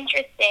find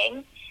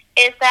interesting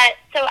is that,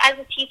 so as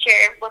a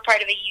teacher, we're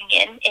part of a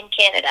union in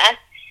Canada,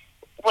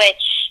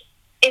 which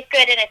is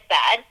good and it's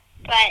bad.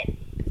 But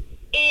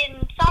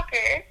in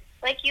soccer,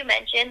 like you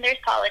mentioned, there's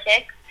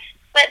politics,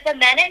 but the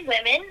men and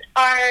women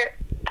are,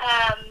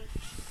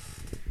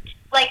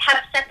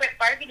 have separate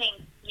bargaining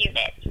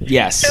units.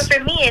 Yes. So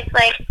for me, it's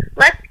like,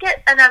 let's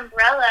get an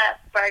umbrella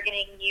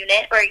bargaining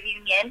unit or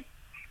union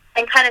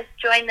and kind of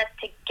join this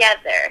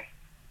together.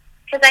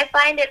 Because I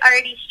find it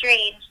already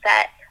strange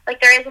that,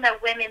 like, there isn't a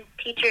women's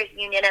teachers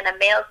union and a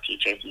male's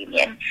teachers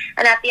union.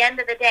 And at the end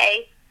of the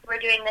day, we're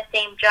doing the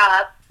same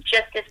job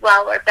just as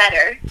well or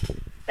better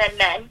than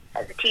men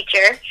as a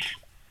teacher.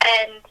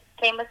 And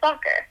same with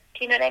soccer.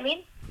 Do you know what I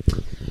mean?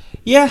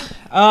 Yeah,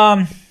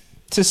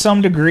 to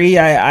some degree,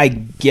 I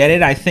get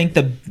it. I think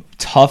the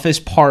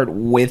toughest part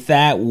with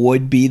that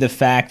would be the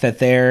fact that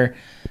they're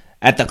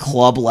at the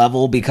club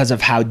level because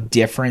of how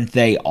different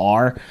they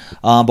are.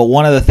 But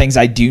one of the things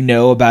I do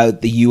know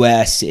about the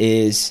U.S.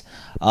 is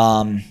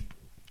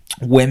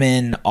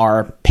women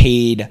are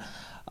paid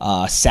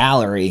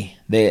salary.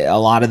 A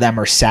lot of them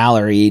are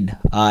salaried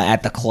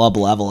at the club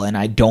level, and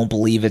I don't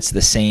believe it's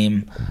the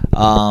same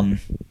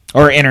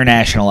or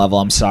international level.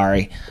 I'm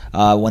sorry.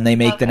 When they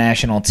make the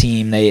national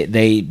team,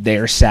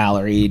 they're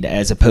salaried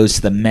as opposed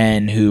to the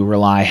men who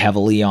rely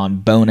heavily on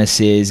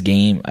bonuses,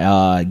 game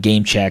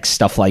checks,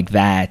 stuff like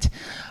that.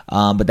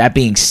 But that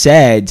being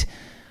said,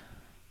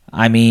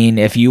 I mean,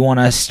 if you want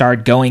to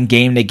start going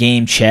game to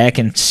game check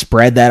and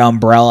spread that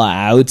umbrella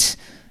out,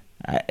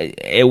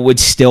 it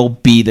would still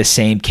be the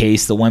same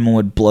case. The women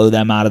would blow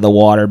them out of the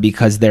water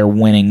because they're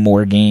winning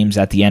more games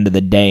at the end of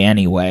the day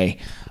anyway.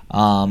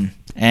 And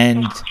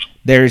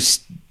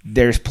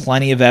there's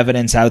plenty of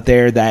evidence out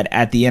there that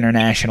at the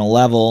international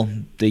level,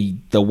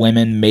 the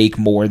women make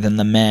more than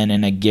the men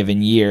in a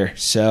given year.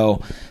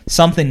 So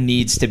something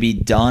needs to be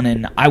done.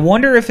 And I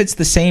wonder if it's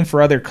the same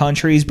for other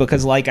countries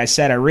because, like I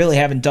said, I really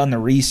haven't done the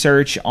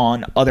research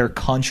on other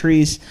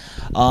countries.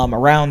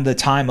 Around the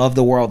time of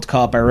the World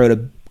Cup, I wrote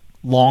a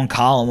long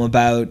column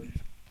about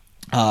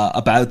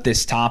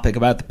this topic,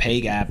 about the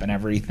pay gap and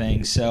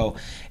everything. So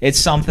it's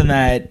something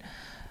that,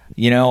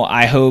 you know,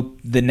 I hope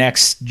the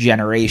next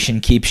generation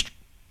keeps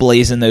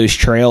blazing those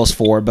trails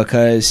for,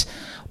 because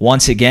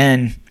once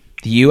again,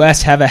 the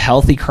U.S. have a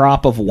healthy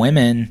crop of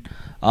women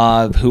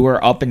who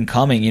are up and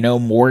coming. You know,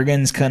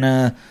 Morgan's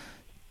gonna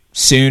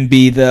soon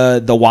be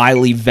the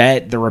wily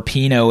vet, the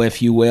Rapinoe,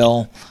 if you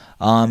will,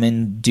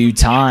 in due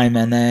time,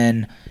 and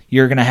then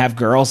you're gonna have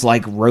girls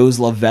like Rose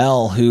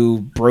Lavelle who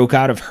broke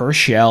out of her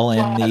shell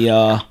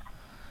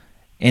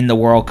in the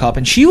World Cup,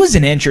 and she was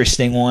an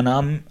interesting one.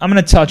 I'm going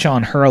to touch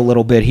on her a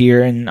little bit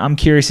here, and I'm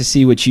curious to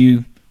see what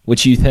you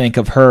think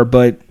of her.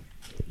 But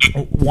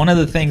one of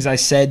the things I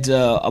said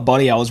to a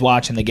buddy I was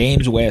watching the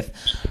games with,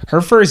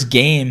 her first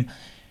game,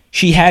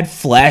 she had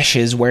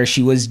flashes where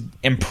she was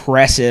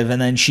impressive,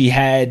 and then she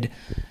had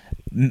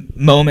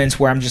moments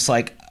where I'm just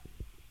like,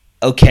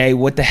 okay,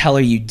 what the hell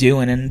are you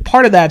doing? And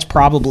part of that's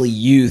probably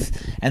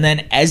youth. And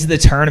then as the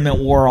tournament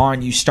wore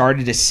on, you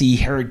started to see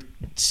her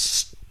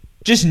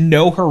just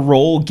know her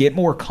role, get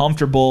more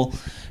comfortable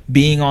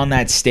being on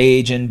that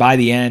stage. And by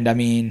the end, I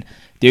mean,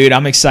 dude,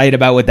 I'm excited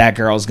about what that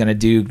girl's going to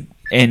do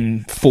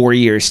in 4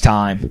 years'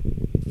 time.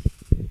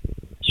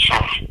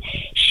 Yeah,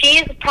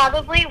 she's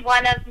probably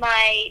one of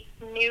my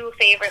new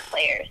favorite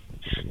players.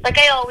 Like,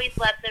 I always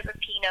loved the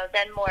Rapinos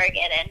and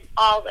Morgan and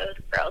all those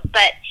girls,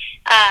 but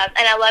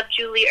and I love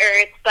Julie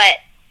Ertz, but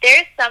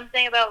there's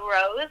something about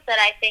Rose that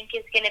I think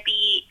is going to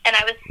be, and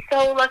I was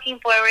so looking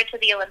forward to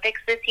the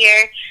Olympics this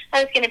year.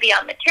 I was going to be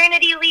on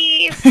maternity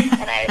leave,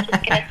 and I was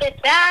just going to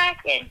sit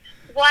back and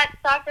watch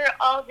soccer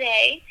all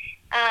day.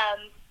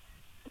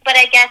 But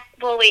I guess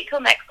we'll wait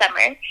till next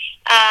summer.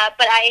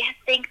 But I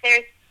think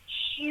there's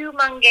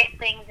humongous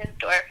things in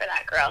store for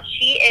that girl.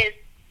 She is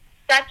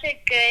such a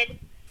good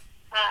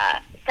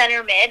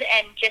center mid,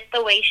 and just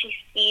the way she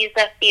sees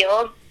the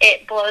field,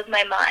 it blows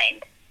my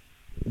mind.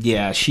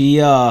 Yeah, she's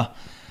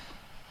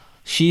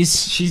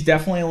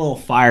definitely a little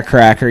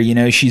firecracker. You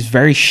know, she's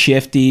very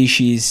shifty.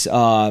 She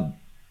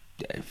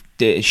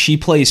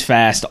plays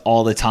fast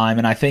all the time,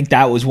 and I think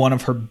that was one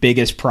of her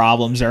biggest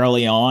problems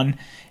early on,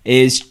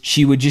 is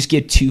she would just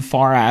get too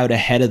far out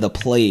ahead of the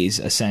plays,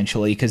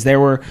 essentially, because there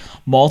were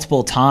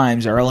multiple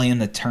times early in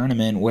the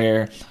tournament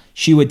where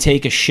she would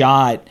take a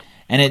shot,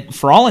 and it,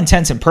 for all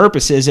intents and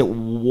purposes, it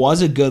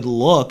was a good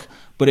look,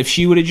 but if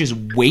she would have just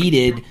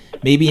waited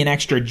maybe an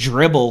extra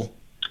dribble,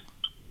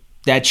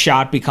 that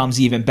shot becomes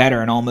even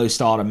better and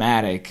almost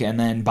automatic. And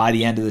then by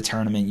the end of the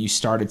tournament, you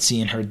started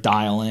seeing her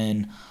dial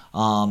in.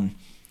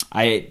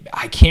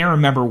 I can't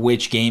remember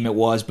which game it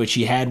was, but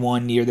she had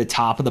one near the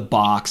top of the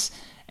box,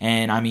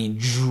 and I mean,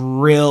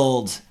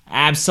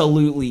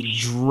 absolutely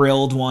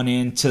drilled one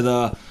into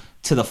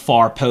the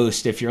far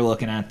post if you're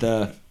looking at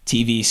the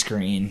TV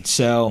screen.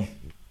 So,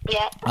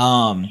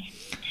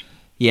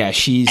 yeah,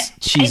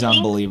 she's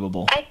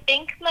unbelievable. I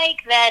think,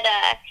 Mike,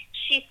 that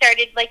she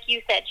started, like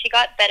you said, she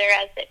got better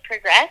as it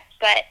progressed,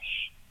 but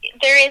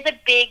there is a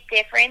big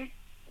difference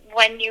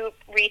when you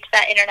reach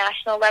that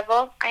international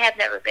level. I have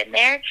never been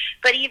there,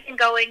 but even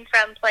going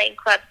from playing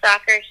club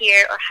soccer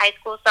here or high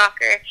school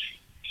soccer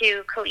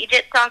to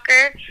collegiate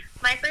soccer,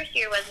 my first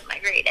year wasn't my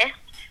greatest,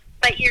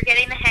 but you're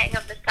getting the hang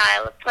of the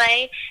style of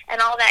play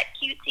and all that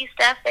cutesy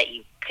stuff that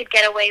you could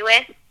get away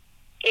with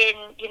in,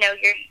 you know,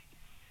 your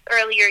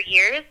earlier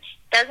years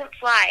doesn't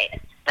fly,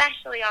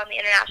 especially on the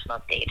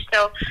international stage.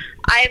 So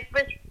I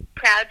was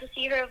proud to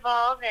see her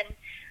evolve, and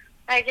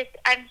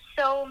I'm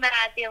so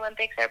mad the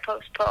Olympics are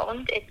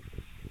postponed. It's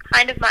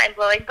kind of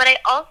mind-blowing. But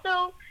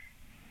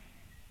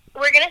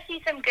we're going to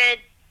see some good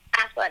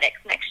athletics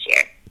next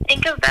year.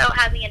 Think about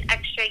having an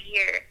extra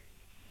year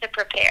to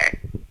prepare.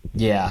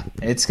 Yeah,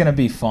 it's going to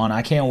be fun.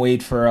 I can't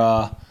wait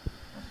for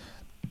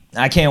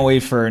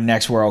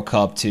next World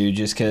Cup too,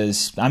 just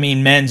because, I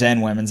mean, men's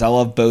and women's. I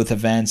love both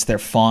events. They're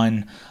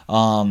fun.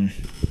 One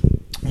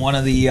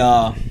of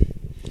the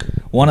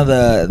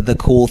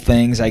cool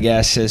things, I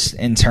guess, is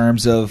in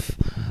terms of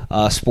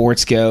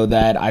sports go,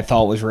 that I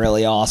thought was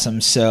really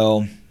awesome.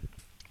 So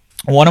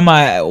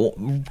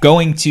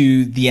going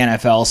to the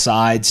NFL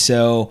side,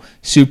 so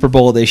Super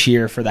Bowl this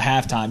year, for the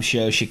halftime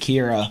show,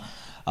 Shakira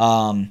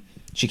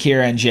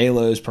and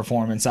J-Lo's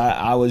performance,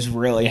 I was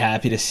really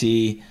happy to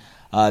see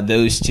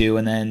those two.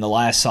 And then the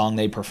last song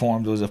they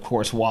performed was, of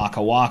course,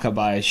 Waka Waka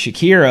by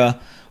Shakira,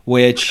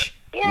 which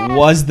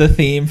was the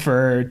theme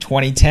for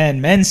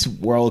 2010 Men's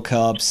World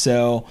Cup.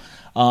 So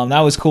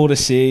that was cool to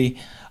see.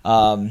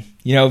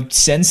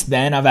 Since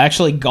then, I've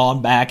actually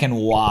gone back and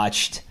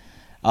watched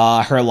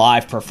her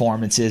live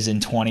performances in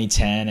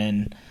 2010,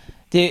 and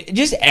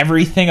just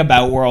everything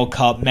about World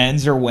Cup,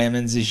 men's or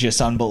women's, is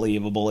just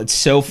unbelievable. It's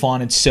so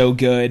fun. It's so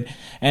good.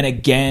 And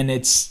again,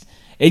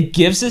 it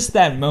gives us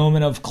that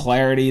moment of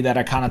clarity that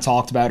I kind of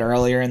talked about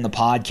earlier in the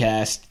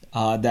podcast,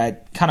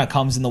 that kind of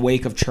comes in the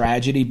wake of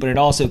tragedy, but it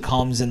also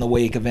comes in the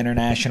wake of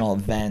international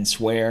events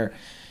where,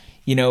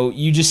 you know,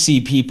 you just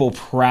see people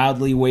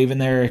proudly waving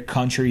their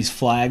country's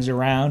flags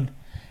around,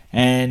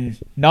 and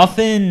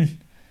nothing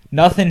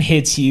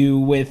hits you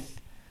with,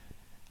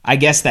 I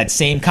guess, that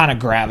same kind of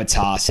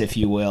gravitas, if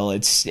you will.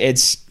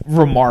 It's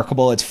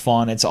remarkable. It's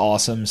fun. It's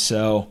awesome.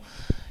 So,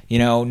 you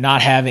know,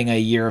 not having a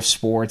year of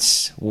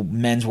sports,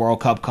 Men's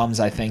World Cup comes,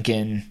 I think,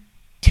 in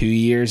 2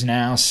 years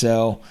now,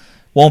 so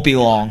won't be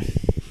long.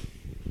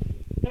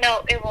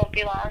 No, it won't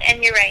be long.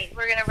 And you're right.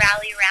 We're going to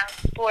rally around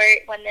sport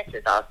when this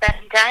is all said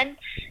and done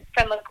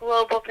from a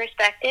global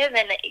perspective,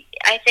 and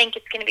I think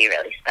it's going to be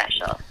really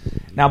special.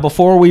 Now,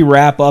 before we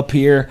wrap up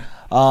here,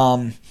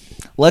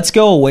 let's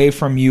go away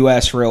from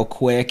U.S. real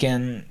quick.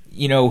 And,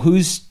 you know,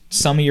 who's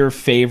some of your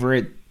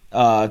favorite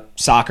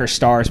soccer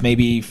stars,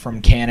 maybe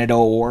from Canada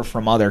or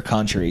from other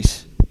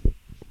countries?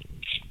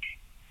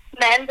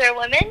 Men's or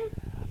women's?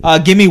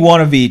 Give me one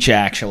of each,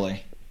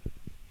 actually.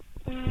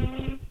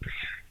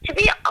 To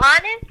be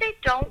honest, I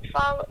don't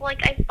follow,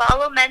 I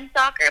follow men's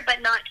soccer,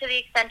 but not to the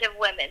extent of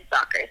women's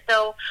soccer.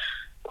 So,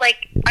 I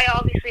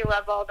obviously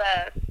love all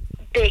the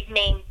big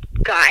name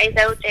guys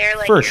out there,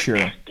 like For your sure.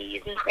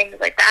 besties and things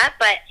like that.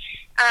 But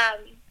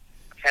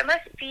from a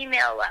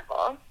female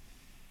level,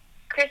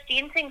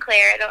 Christine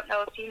Sinclair, I don't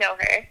know if you know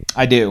her.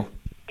 I do.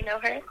 You know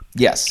her?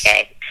 Yes.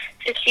 Okay.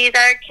 So she's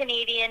our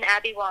Canadian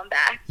Abby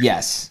Wambach.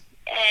 Yes.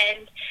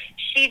 And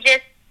she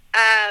just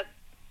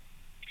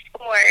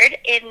scored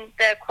in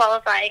the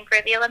qualifying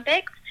for the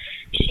Olympics.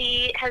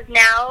 She has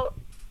now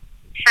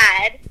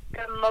had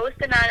the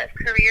most amount of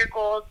career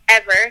goals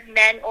ever,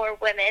 men or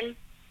women,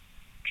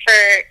 for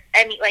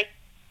any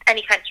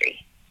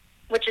country,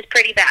 which is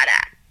pretty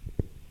badass.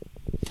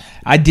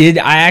 I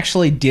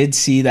actually did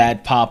see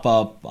that pop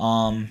up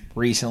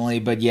recently,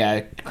 but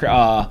yeah,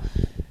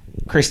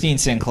 Christine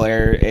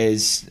Sinclair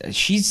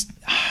she's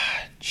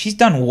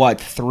done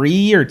what,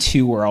 3 or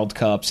 2 World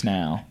Cups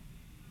now?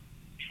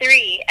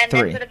 3, and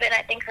 3. this would have been,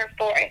 I think, her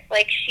 4th.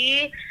 Like,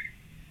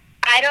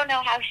 I don't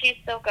know how she's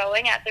still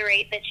going at the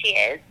rate that she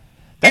is.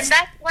 And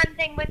that's one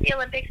thing with the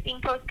Olympics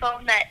being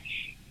postponed, that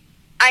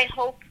I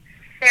hope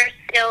there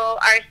still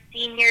are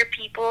senior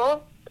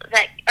people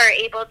that are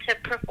able to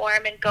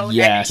perform and go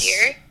next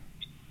year.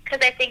 Because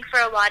I think for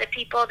a lot of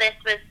people, this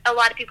was a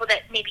lot of people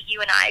that maybe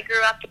you and I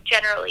grew up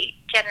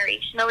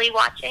generationally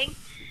watching.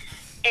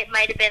 It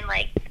might have been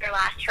like their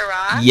last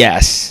hurrah.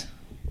 Yes.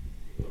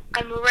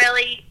 I'm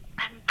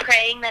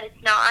praying that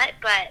it's not,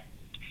 but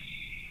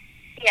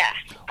yeah.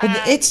 Well,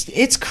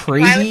 it's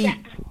crazy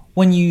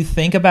when you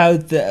think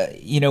about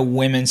the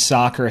women's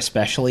soccer,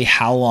 especially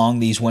how long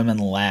these women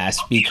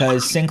last,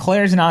 because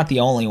Sinclair's not the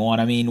only one.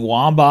 I mean,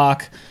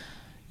 Wambach,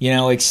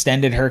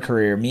 extended her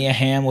career. Mia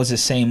Hamm was the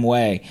same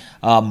way.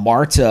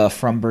 Marta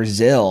from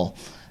Brazil.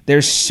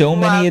 There's so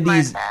many of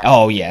these. Marta.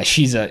 Oh yeah,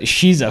 she's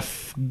a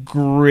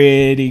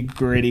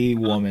gritty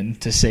woman,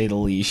 to say the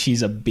least.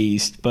 She's a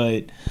beast.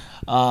 But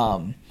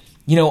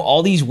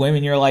all these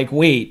women, you're like,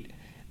 wait.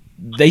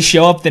 They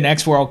show up the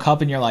next World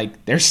Cup, and you're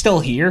like, they're still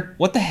here?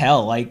 What the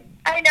hell? Like,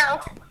 I know.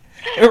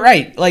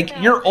 Right. Like,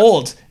 you're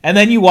old. And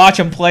then you watch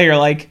them play, you're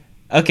like,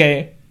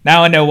 okay,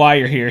 now I know why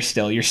you're here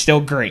still. You're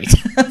still great.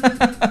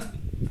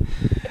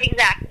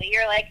 Exactly.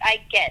 You're like, I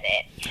get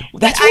it.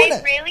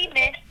 I really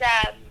miss,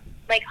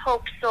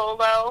 Hope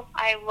Solo.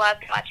 I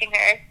loved watching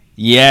her.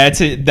 Yeah,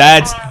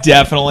 that's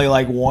definitely,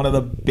 like, one of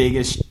the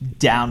biggest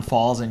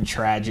downfalls and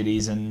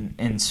tragedies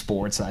in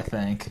sports, I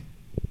think.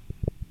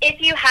 If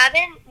you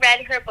haven't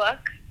read her book,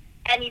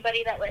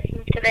 anybody that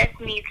listens to this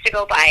needs to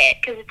go buy it,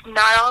 because it's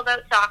not all about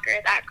soccer.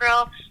 That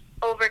girl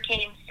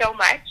overcame so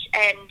much,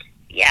 and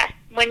yeah,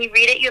 when you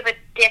read it, you have a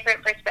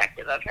different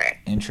perspective of her.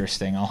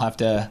 Interesting. I'll have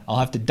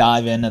to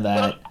dive into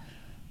that.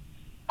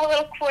 A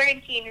little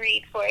quarantine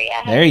read for you.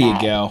 There you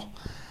go.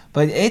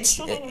 But it's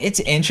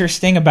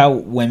interesting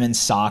about women's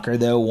soccer,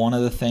 though. One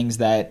of the things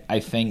that I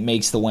think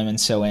makes the women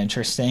so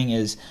interesting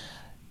is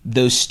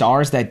those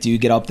stars that do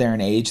get up there in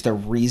age, the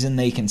reason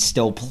they can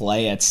still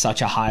play at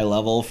such a high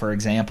level. For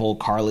example,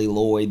 Carly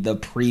Lloyd, the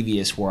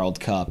previous World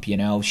Cup,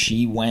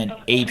 she went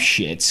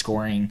apeshit,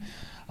 scoring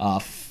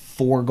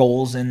 4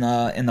 goals in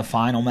the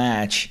final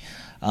match.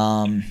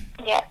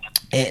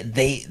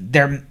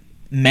 They're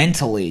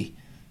mentally,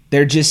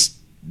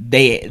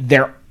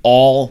 they're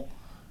all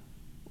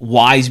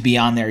wise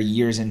beyond their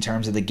years in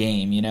terms of the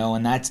game,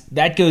 and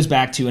that goes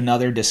back to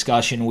another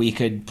discussion we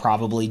could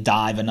probably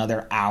dive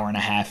another hour and a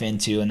half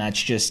into, and that's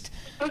just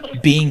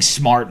being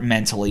smart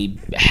mentally,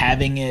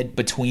 having it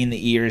between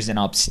the ears and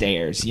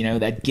upstairs.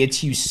 That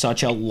gets you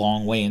such a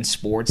long way in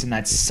sports, and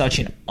that's such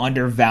an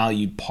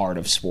undervalued part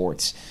of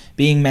sports.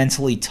 Being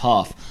mentally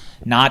tough,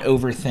 not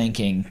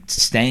overthinking,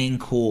 staying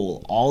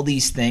cool, all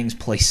these things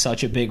play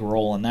such a big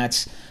role, and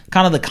that's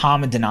kind of the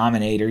common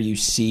denominator you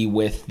see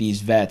with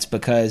these vets,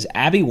 because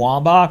Abby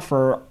Wambach,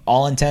 for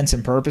all intents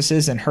and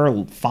purposes, in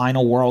her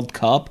final World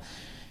Cup,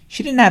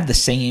 she didn't have the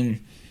same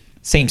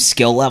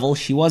skill level.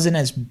 She wasn't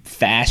as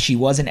fast. She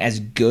wasn't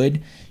as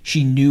good.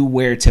 She knew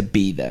where to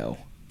be, though.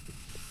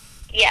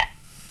 Yeah.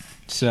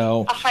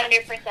 So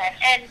 100%.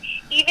 And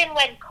even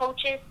when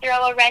coaches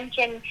throw a wrench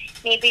and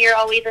maybe you're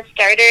always a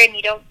starter and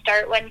you don't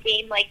start one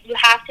game, like, you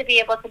have to be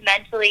able to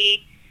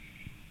mentally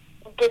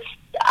just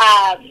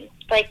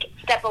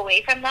step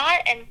away from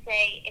that and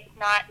say, it's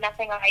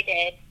nothing I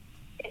did.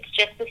 It's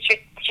just a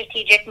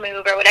strategic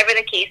move or whatever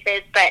the case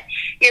is. But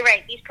you're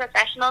right. These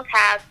professionals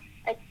have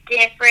a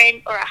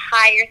different or a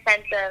higher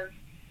sense of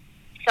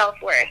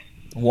self-worth.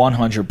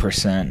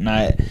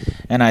 100%.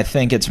 And I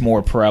think it's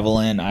more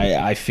prevalent,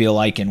 I feel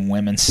like, in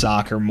women's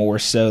soccer more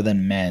so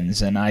than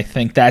men's. And I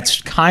think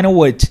that's kind of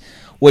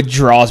what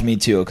draws me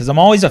to it, because I'm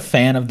always a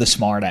fan of the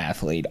smart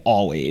athlete,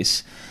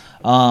 always.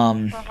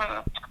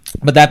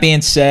 But that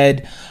being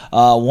said,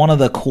 one of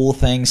the cool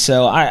things,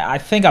 so I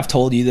think I've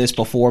told you this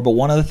before, but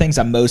one of the things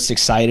I'm most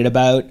excited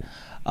about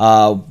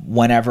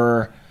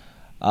whenever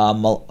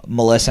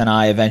Melissa and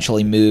I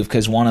eventually move,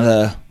 because one of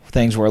the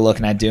things we're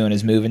looking at doing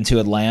is moving to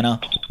Atlanta.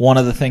 One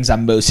of the things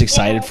I'm most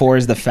excited for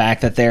is the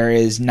fact that there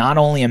is not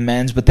only a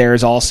men's, but there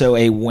is also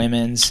a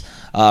women's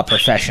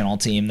professional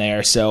team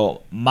there.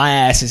 So my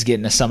ass is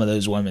getting to some of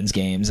those women's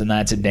games, and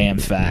that's a damn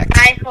fact.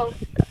 I hope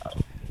so.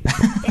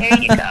 There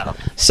you go.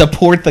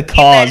 Support the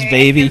cause,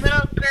 baby. If your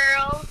little girl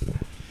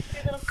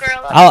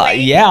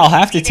I'll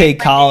have to take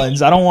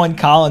Collins. I don't want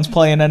Collins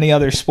playing any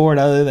other sport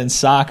other than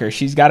soccer.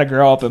 She's got to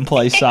grow up and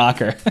play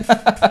soccer.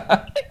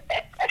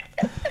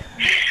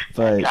 That's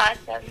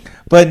awesome.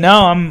 But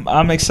no,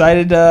 I'm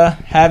excited to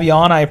have you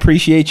on. I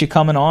appreciate you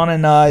coming on.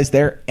 And is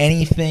there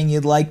anything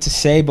you'd like to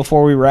say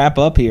before we wrap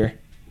up here?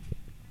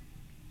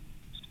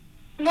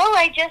 No,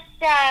 I just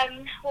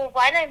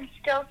one, I'm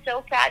still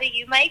so proud of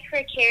you, Mike, for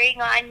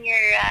carrying on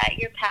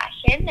your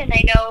passion. And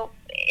I know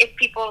if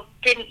people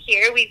didn't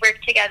hear, we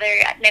worked together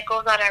at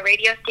Nichols on our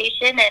radio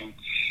station, and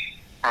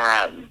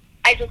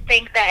I just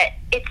think that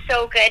it's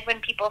so good when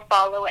people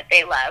follow what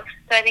they love.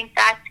 So I think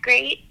that's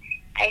great.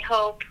 I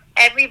hope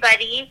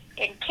everybody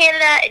in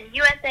Canada and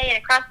USA and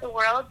across the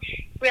world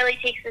really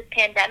takes this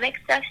pandemic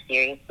stuff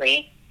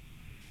seriously,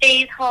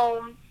 stays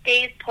home,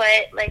 stays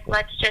put, like,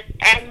 let's just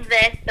end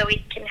this so we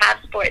can have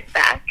sports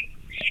back.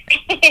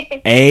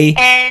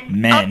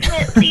 Amen. And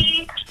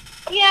ultimately,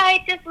 yeah,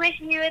 I just wish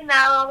you and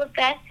Mal all the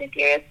best with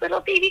your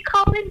little baby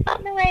Collins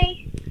on the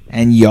way.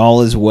 And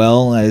y'all as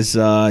well, as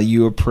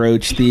you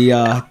approach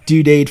the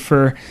due date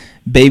for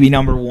baby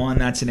number 1.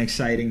 That's an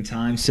exciting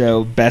time.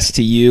 So best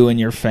to you and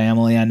your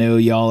family. I know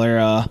y'all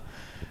are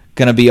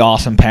going to be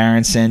awesome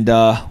parents. And,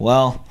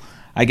 well,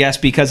 I guess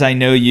because I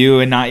know you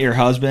and not your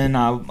husband,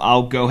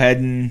 I'll go ahead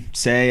and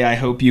say I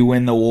hope you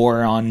win the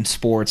war on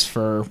sports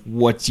for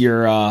what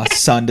your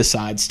son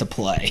decides to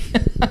play.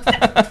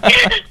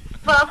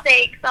 Well,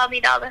 thanks. I'll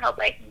need all the help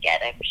I can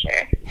get, I'm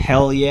sure.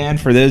 Hell yeah. And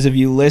for those of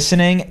you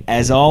listening,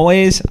 as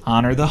always,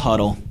 honor the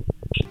huddle.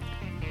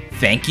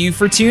 Thank you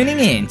for tuning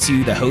in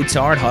to the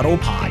Hotard Huddle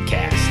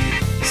podcast.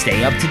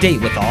 Stay up to date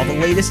with all the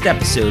latest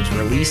episodes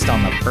released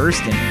on the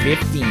 1st and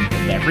 15th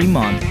of every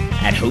month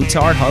at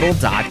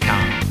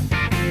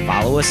HotardHuddle.com.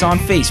 Follow us on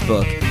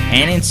Facebook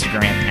and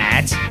Instagram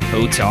at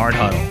Hotard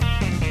Huddle.